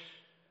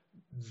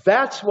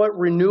 That's what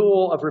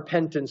renewal of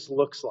repentance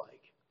looks like.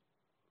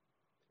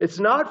 It's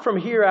not from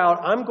here out,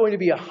 I'm going to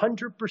be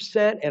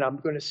 100% and I'm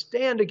going to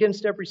stand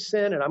against every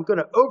sin and I'm going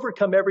to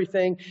overcome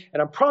everything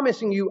and I'm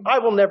promising you I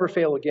will never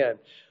fail again.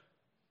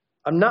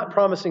 I'm not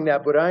promising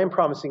that, but I am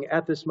promising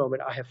at this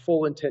moment I have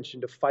full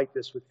intention to fight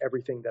this with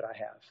everything that I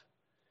have.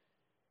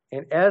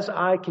 And as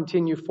I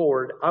continue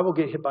forward, I will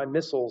get hit by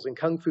missiles and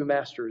kung fu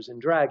masters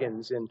and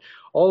dragons and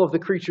all of the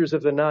creatures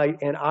of the night,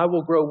 and I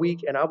will grow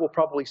weak and I will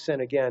probably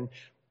sin again.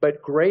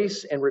 But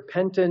grace and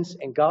repentance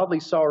and godly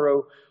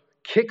sorrow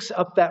kicks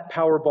up that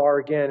power bar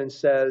again and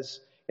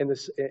says, in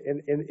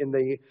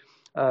the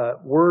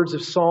words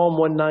of Psalm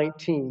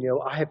 119,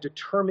 I have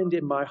determined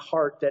in my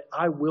heart that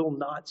I will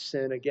not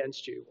sin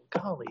against you.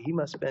 Golly, he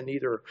must have been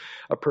either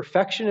a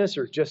perfectionist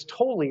or just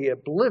totally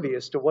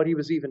oblivious to what he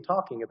was even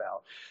talking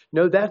about.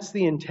 No, that's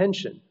the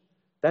intention.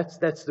 That's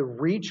the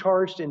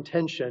recharged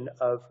intention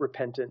of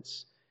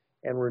repentance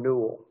and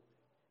renewal.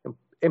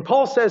 And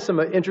Paul says some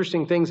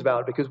interesting things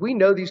about it because we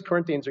know these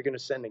Corinthians are going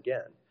to sin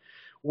again.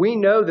 We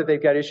know that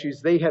they've got issues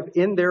they have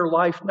in their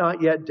life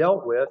not yet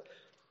dealt with.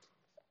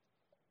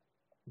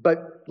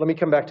 But let me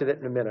come back to that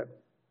in a minute.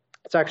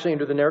 It's actually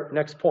under the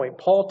next point.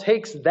 Paul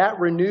takes that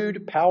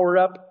renewed,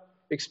 powered-up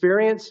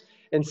experience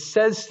and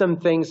says some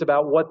things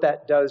about what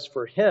that does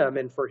for him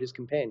and for his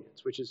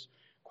companions, which is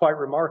quite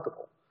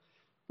remarkable.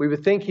 We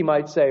would think he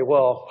might say,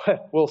 well,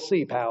 we'll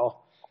see,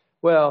 pal.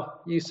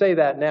 Well, you say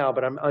that now,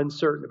 but I'm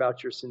uncertain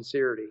about your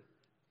sincerity.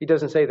 He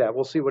doesn't say that.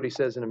 We'll see what he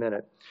says in a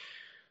minute.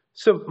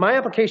 So my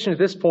application at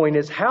this point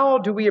is how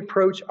do we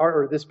approach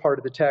this part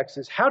of the text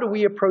is how do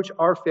we approach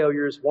our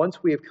failures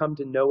once we have come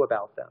to know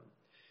about them?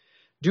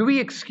 Do we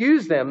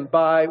excuse them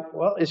by,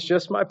 well, it's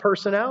just my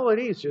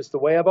personality. It's just the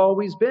way I've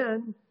always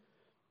been.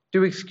 Do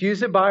we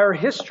excuse it by our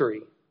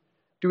history?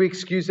 Do we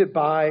excuse it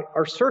by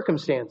our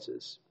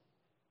circumstances?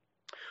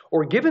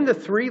 Or given the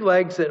three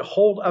legs that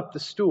hold up the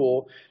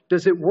stool,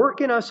 does it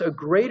work in us a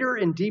greater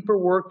and deeper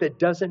work that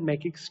doesn't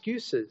make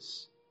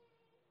excuses?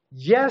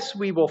 Yes,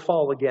 we will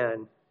fall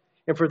again.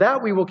 And for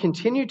that, we will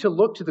continue to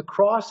look to the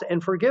cross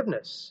and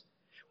forgiveness.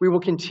 We will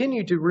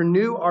continue to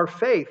renew our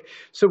faith.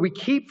 So we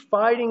keep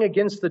fighting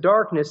against the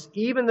darkness,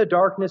 even the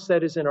darkness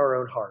that is in our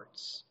own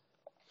hearts.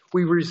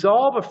 We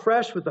resolve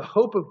afresh with the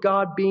hope of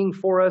God being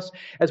for us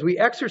as we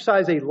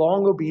exercise a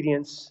long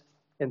obedience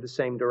in the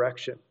same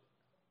direction.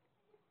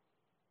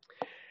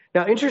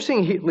 Now,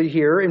 interestingly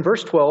here, in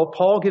verse 12,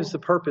 Paul gives the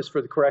purpose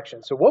for the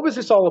correction. So what was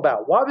this all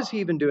about? Why was he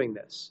even doing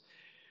this?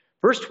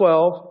 Verse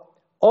 12,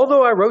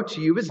 although I wrote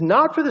to you, is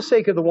not for the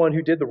sake of the one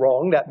who did the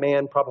wrong, that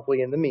man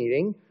probably in the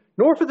meeting,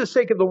 nor for the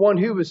sake of the one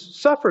who has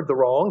suffered the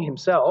wrong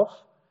himself,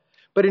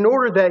 but in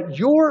order that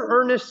your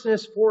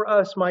earnestness for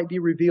us might be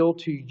revealed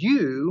to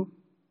you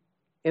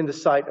in the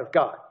sight of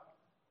God.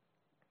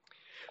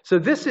 So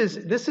this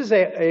is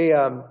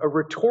a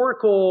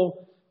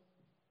rhetorical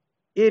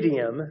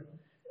idiom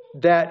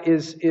that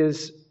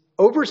is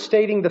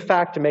overstating the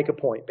fact to make a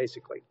point,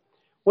 basically.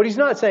 What he's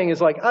not saying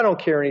is like, I don't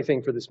care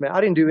anything for this man.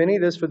 I didn't do any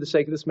of this for the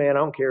sake of this man. I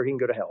don't care. He can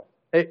go to hell.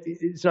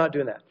 He's not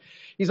doing that.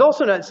 He's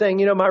also not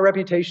saying, my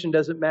reputation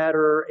doesn't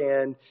matter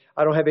and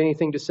I don't have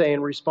anything to say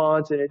in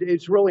response. And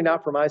it's really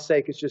not for my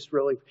sake. It's just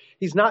really,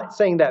 he's not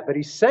saying that. But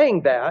he's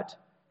saying that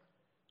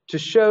to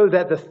show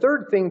that the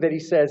third thing that he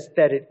says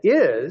that it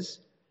is,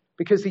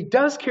 because he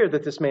does care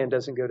that this man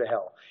doesn't go to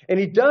hell. And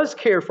he does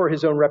care for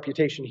his own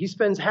reputation. He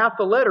spends half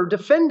the letter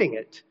defending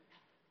it.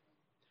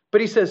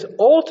 But he says,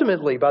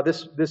 ultimately, by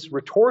this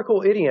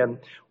rhetorical idiom,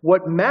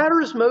 what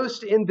matters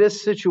most in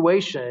this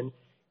situation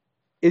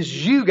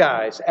is you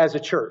guys as a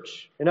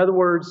church. In other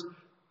words,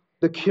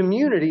 the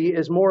community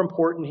is more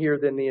important here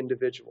than the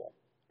individual.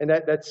 And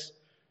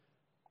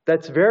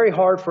that's very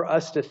hard for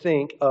us to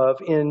think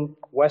of in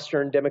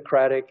Western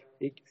democratic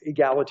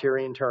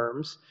egalitarian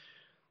terms.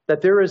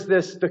 That there is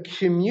the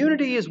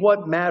community is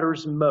what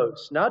matters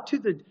most, not to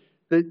the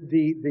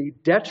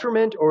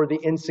detriment or the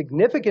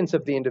insignificance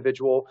of the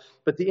individual,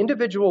 but the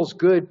individual's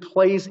good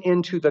plays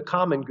into the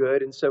common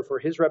good. And so for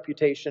his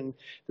reputation,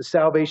 the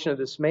salvation of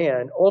this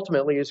man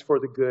ultimately is for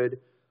the good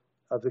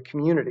of the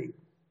community.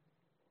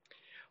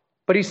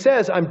 But he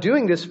says, I'm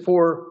doing this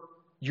for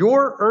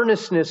your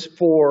earnestness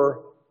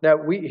for, now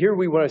here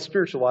we want to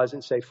spiritualize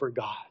and say for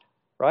God,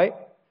 right?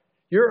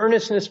 Your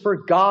earnestness for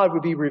God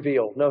would be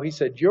revealed. No, he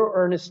said, your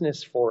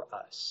earnestness for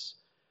us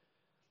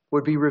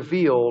would be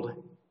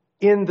revealed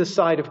in the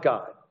sight of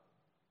God.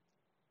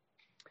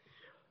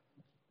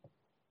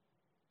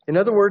 In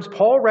other words,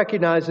 Paul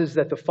recognizes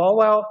that the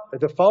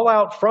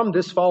fallout from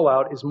this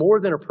fallout is more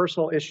than a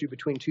personal issue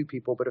between two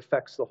people, but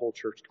affects the whole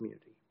church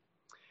community.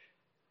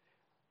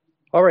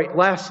 All right,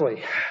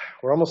 lastly,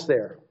 we're almost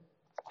there.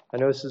 I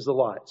know this is a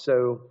lot.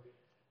 So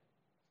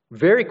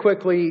very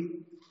quickly,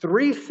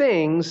 3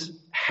 things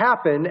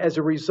happen as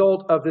a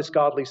result of this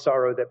godly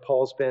sorrow that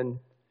Paul's been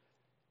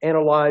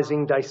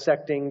analyzing,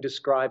 dissecting,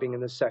 describing in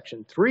this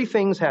section. 3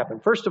 things happen.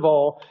 First of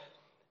all,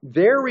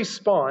 their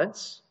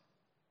response,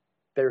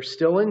 they're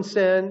still in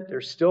sin.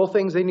 There's still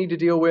things they need to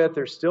deal with.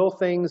 There's still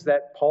things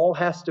that Paul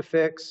has to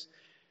fix.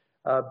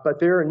 But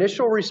their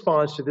initial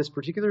response to this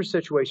particular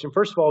situation,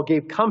 first of all,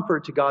 gave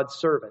comfort to God's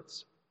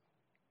servants.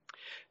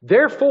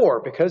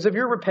 Therefore, because of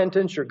your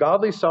repentance, your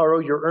godly sorrow,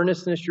 your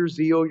earnestness, your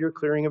zeal, your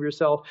clearing of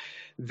yourself,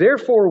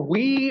 therefore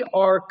we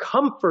are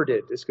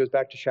comforted. This goes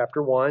back to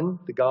chapter 1,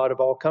 the God of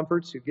all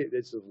comforts.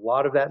 There's a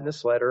lot of that in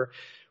this letter.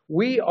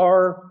 We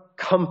are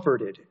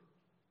comforted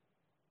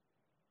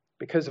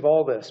because of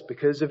all this,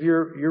 because of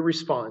your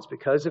response,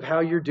 because of how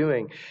you're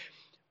doing.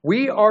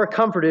 We are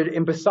comforted,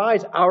 and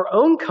besides our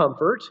own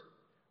comfort,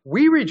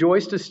 we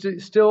rejoice to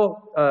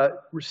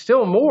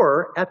still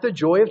more at the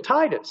joy of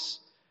Titus.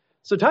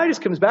 So Titus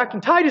comes back,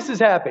 and Titus is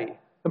happy.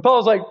 And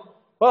Paul's like,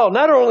 well,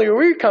 not only are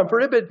we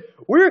comforted, but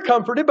we're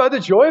comforted by the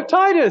joy of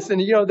Titus. And,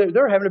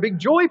 they're having a big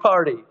joy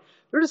party.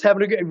 They're just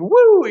having a good,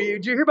 woo!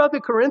 Did you hear about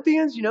the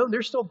Corinthians?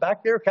 They're still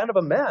back there, kind of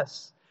a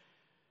mess.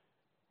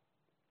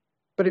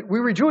 But we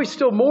rejoice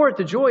still more at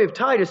the joy of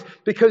Titus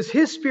because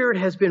his spirit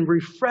has been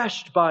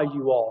refreshed by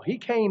you all. He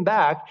came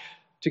back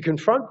to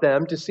confront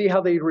them, to see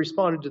how they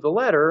responded to the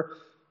letter.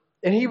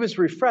 And he was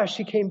refreshed.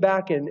 He came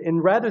back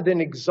and rather than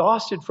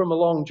exhausted from a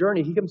long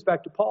journey, he comes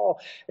back to Paul.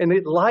 And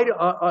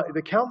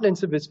the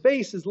countenance of his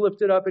face is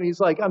lifted up. And he's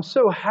like, I'm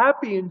so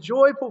happy and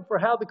joyful for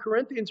how the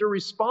Corinthians are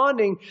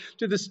responding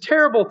to this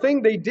terrible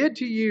thing they did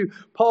to you,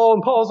 Paul.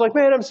 And Paul's like,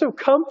 man, I'm so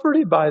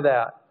comforted by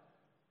that.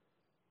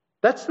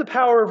 That's the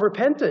power of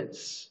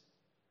repentance.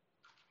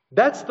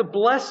 That's the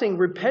blessing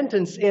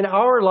repentance in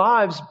our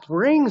lives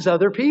brings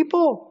other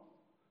people.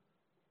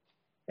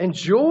 And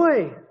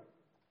joy.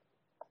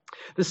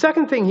 The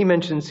second thing he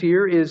mentions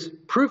here is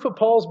proof of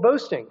Paul's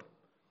boasting.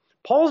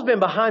 Paul's been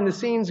behind the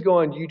scenes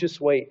going, you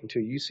just wait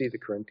until you see the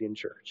Corinthian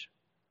church.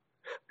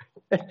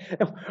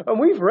 And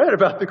we've read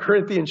about the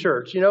Corinthian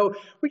church.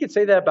 We could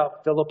say that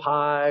about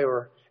Philippi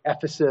or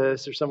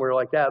Ephesus or somewhere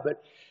like that.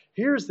 But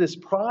here's this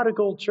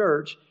prodigal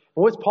church.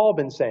 What's Paul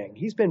been saying?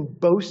 He's been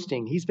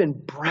boasting. He's been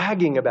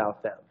bragging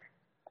about them.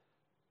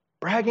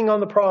 Bragging on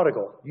the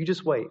prodigal. You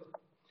just wait.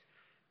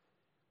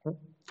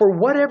 For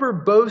whatever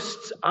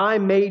boasts I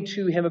made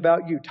to him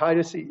about you.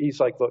 Titus, he's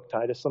like, look,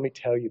 Titus, let me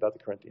tell you about the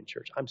Corinthian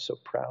church. I'm so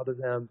proud of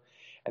them.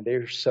 And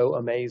they're so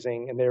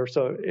amazing. And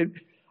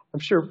I'm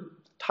sure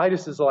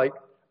Titus is like,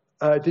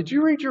 did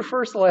you read your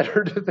first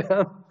letter to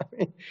them?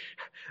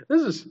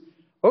 This is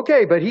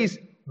okay, but he's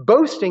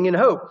boasting in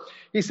hope.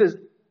 He says,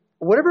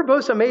 whatever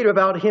boasts I made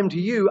about him to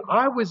you,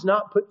 I was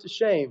not put to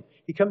shame.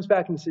 He comes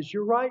back and says,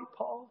 you're right,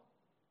 Paul.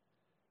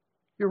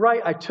 You're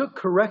right. I took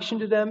correction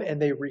to them and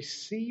they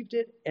received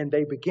it and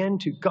they began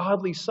to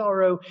godly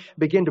sorrow,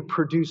 begin to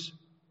produce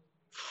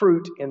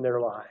fruit in their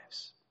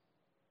lives.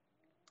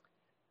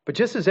 But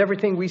just as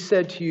everything we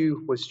said to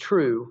you was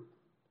true,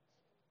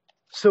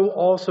 so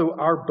also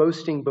our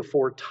boasting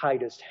before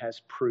Titus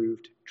has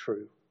proved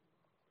true.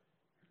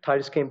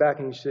 Titus came back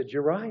and he said,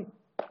 you're right.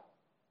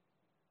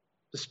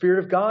 The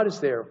Spirit of God is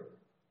there.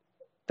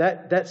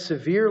 That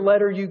severe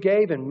letter you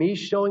gave and me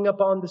showing up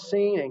on the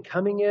scene and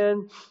coming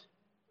in,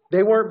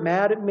 they weren't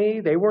mad at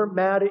me. They weren't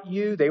mad at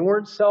you. They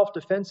weren't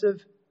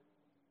self-defensive.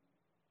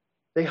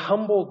 They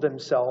humbled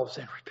themselves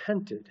and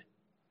repented.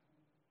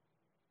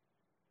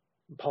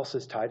 And Paul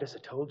says, Titus, I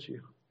told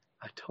you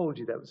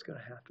that was going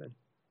to happen.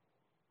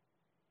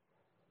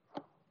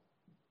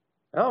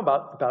 I don't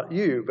know about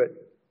you, but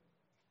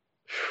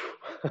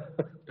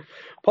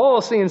Paul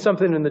is seeing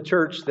something in the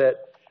church that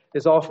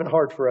is often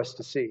hard for us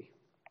to see.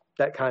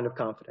 That kind of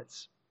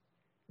confidence.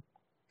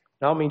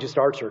 I don't mean just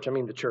our church, I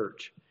mean the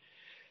church.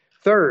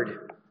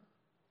 Third,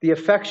 the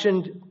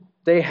affection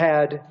they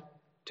had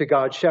to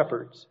God's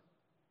shepherds.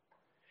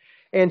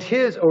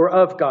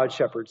 Of God's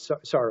shepherds,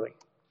 sorry.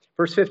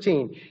 Verse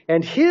 15,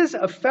 and his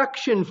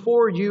affection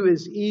for you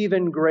is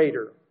even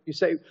greater. You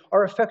say,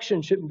 our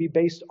affection shouldn't be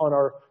based on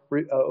our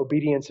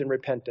obedience and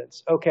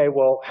repentance. Okay,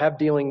 well, have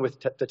dealing with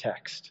the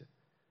text.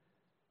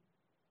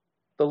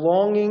 The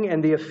longing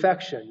and the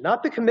affection,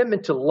 not the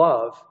commitment to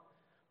love,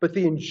 but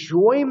the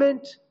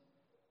enjoyment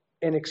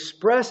and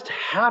expressed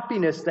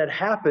happiness that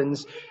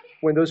happens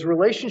when those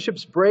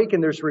relationships break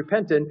and there's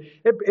repentance,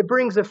 it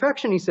brings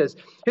affection, he says.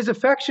 His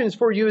affections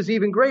for you is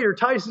even greater.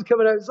 Titus is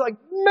coming out, it's like,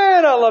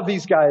 man, I love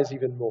these guys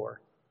even more.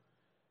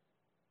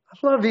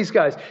 I love these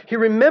guys. He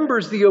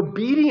remembers the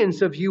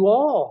obedience of you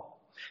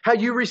all. How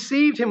you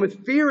received him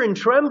with fear and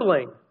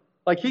trembling.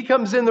 Like he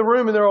comes in the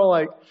room and they're all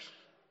like,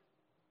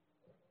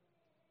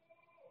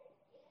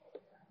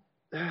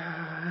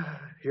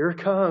 here it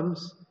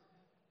comes.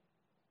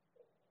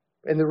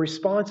 And the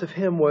response of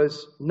him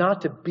was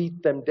not to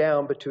beat them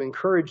down, but to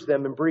encourage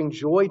them and bring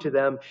joy to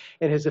them.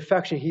 And his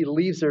affection, he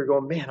leaves there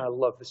going, man, I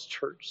love this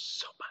church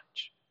so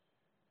much.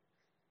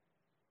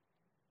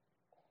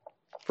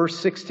 Verse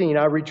 16,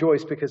 I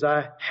rejoice because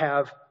I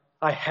have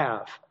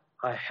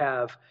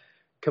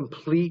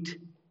complete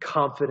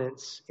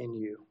confidence in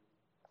you.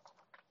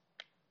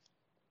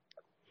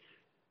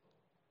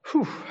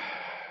 Whew.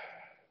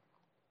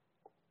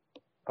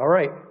 All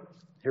right,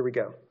 here we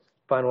go.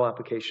 Final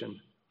application.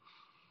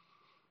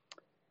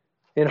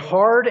 In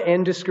hard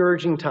and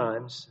discouraging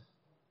times,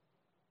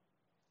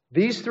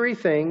 These three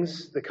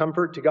things, the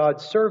comfort to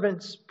God's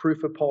servants,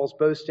 proof of Paul's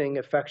boasting,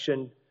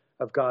 affection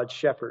of God's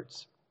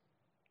shepherds.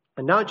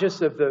 And not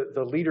just of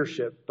the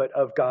leadership, but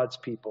of God's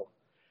people.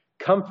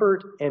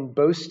 Comfort and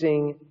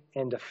boasting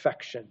and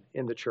affection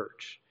in the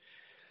church.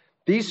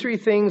 These three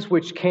things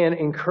which can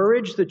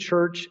encourage the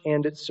church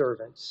and its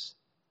servants.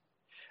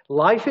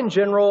 Life in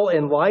general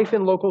and life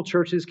in local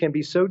churches can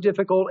be so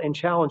difficult and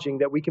challenging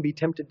that we can be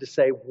tempted to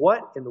say,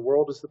 what in the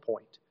world is the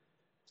point?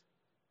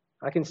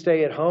 I can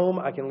stay at home,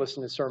 I can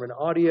listen to sermon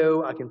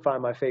audio, I can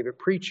find my favorite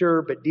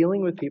preacher, but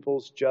dealing with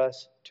people's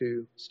just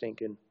too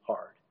stinking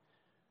hard.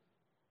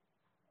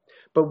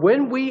 But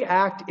when we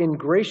act in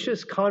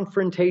gracious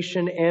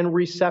confrontation and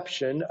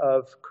reception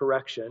of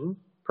correction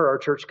per our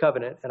church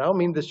covenant, and I don't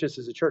mean this just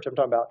as a church, I'm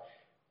talking about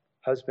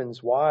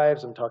husbands,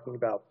 wives, I'm talking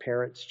about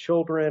parents,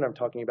 children, I'm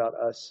talking about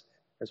us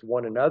as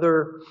one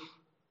another.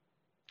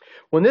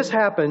 When this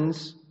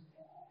happens,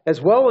 as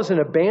well as an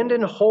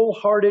abandoned,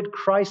 wholehearted,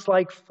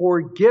 Christ-like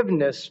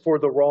forgiveness for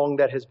the wrong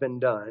that has been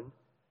done,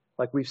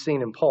 like we've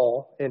seen in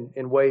Paul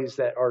in ways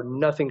that are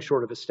nothing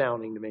short of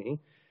astounding to me,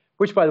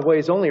 which, by the way,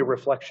 is only a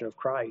reflection of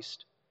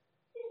Christ.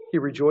 He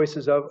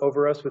rejoices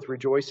over us with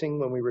rejoicing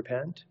when we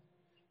repent.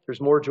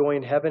 There's more joy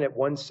in heaven at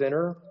one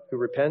sinner who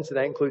repents, and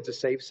that includes a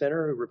saved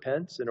sinner who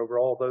repents, and over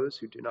all those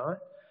who do not.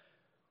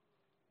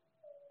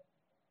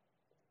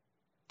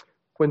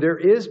 When there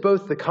is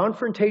both the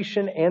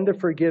confrontation and the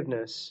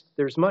forgiveness,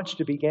 there's much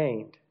to be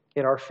gained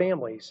in our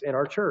families, in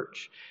our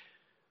church.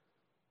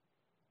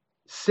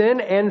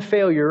 Sin and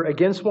failure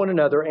against one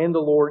another and the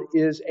Lord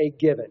is a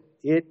given.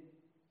 It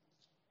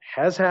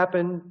has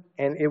happened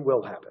and it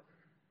will happen.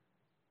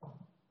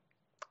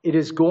 It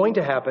is going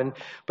to happen,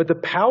 but the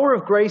power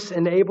of grace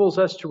enables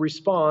us to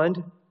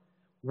respond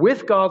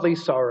with godly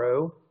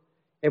sorrow,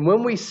 and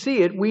when we see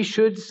it, we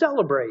should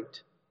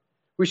celebrate.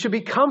 We should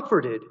be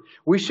comforted.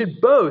 We should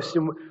boast,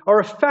 and our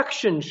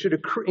affection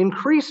should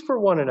increase for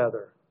one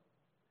another.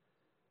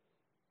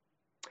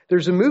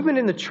 There's a movement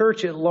in the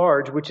church at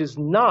large which is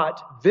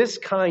not this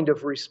kind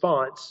of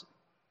response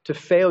to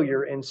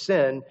failure and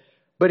sin,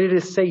 but it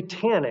is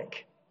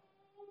satanic,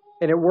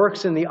 and it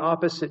works in the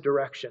opposite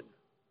direction.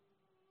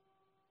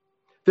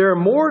 There are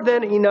more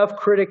than enough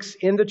critics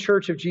in the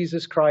Church of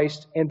Jesus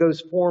Christ and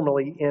those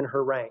formerly in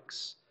her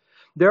ranks.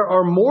 There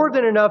are more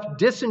than enough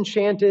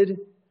disenchanted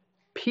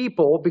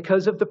people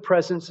because of the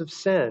presence of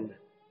sin.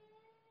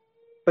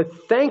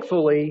 But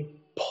thankfully,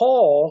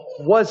 Paul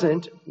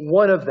wasn't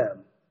one of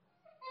them.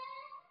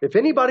 If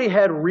anybody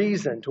had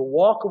reason to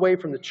walk away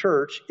from the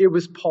church, it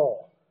was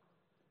Paul.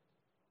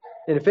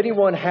 And if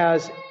anyone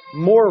has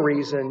more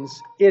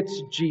reasons,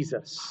 it's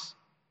Jesus.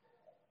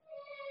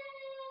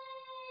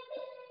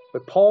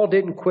 But Paul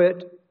didn't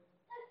quit,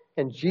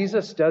 and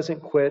Jesus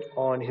doesn't quit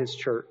on his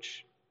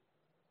church.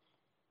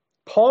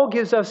 Paul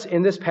gives us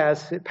in this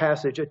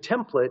passage a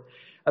template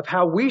of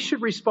how we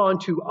should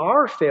respond to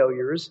our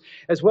failures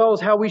as well as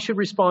how we should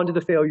respond to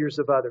the failures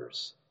of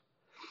others.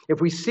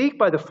 If we seek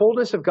by the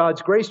fullness of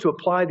God's grace to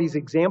apply these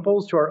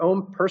examples to our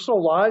own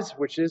personal lives,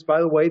 which is,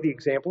 by the way, the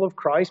example of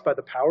Christ by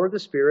the power of the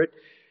Spirit,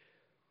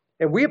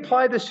 and we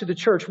apply this to the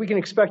church, we can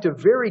expect a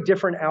very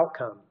different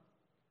outcome.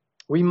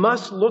 We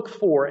must look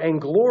for and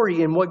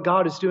glory in what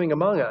God is doing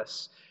among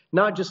us,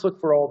 not just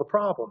look for all the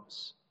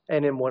problems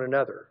and in one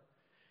another.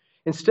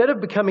 Instead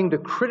of becoming the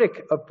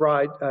critic of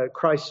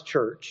Christ's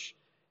church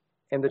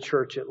and the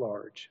church at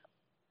large.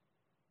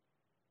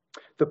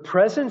 The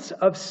presence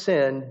of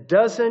sin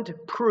doesn't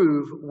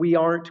prove we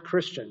aren't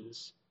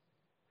Christians,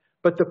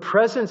 but the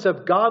presence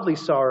of godly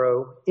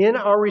sorrow in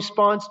our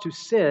response to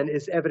sin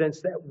is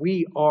evidence that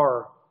we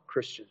are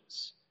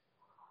Christians.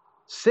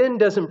 Sin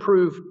doesn't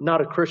prove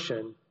not a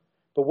Christian,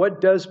 but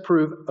what does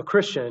prove a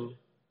Christian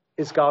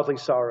is godly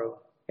sorrow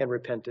and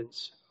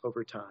repentance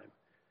over time.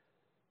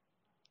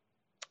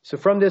 So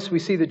from this, we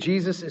see that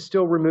Jesus is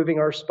still removing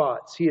our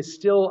spots. He is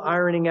still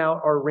ironing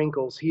out our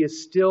wrinkles. He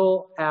is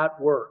still at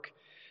work.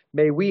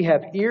 May we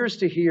have ears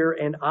to hear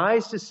and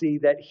eyes to see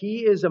that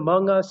He is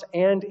among us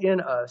and in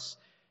us,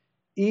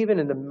 even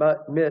in the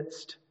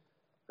midst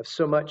of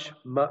so much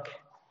muck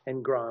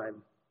and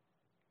grime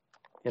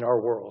in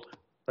our world.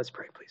 Let's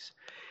pray, please.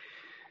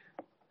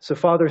 So,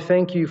 Father,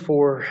 thank you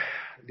for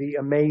the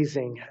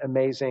amazing,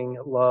 amazing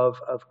love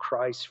of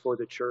Christ for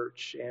the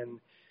church. And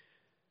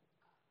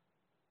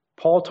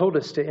Paul told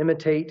us to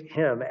imitate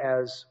Him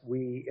as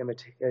He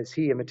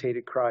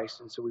imitated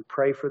Christ. And so we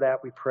pray for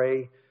that. We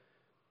pray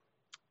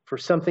for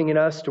something in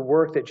us to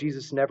work that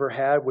Jesus never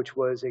had, which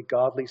was a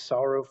godly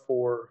sorrow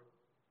for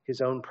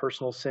His own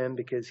personal sin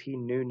because He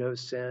knew no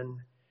sin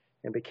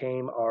and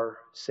became our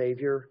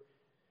Savior.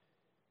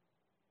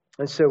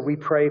 And so we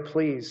pray,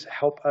 please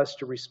help us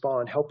to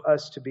respond. Help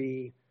us to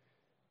be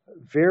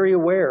very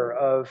aware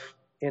of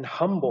and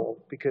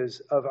humble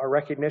because of our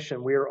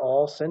recognition we are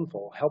all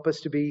sinful. Help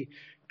us to be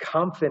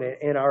confident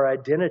in our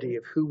identity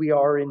of who we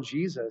are in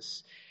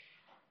Jesus.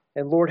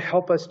 And Lord,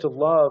 help us to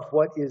love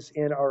what is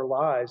in our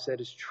lives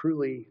that is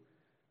truly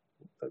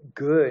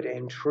good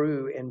and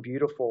true and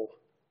beautiful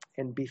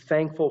and be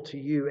thankful to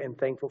you and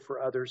thankful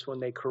for others when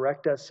they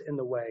correct us in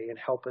the way and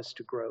help us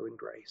to grow in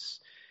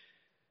grace.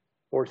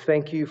 Lord,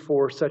 thank you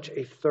for such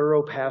a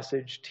thorough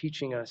passage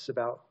teaching us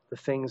about the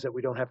things that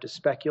we don't have to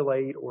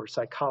speculate or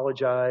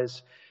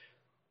psychologize,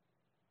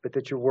 but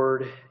that your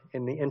word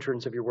and the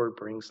entrance of your word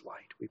brings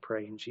light. We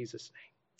pray in Jesus' name.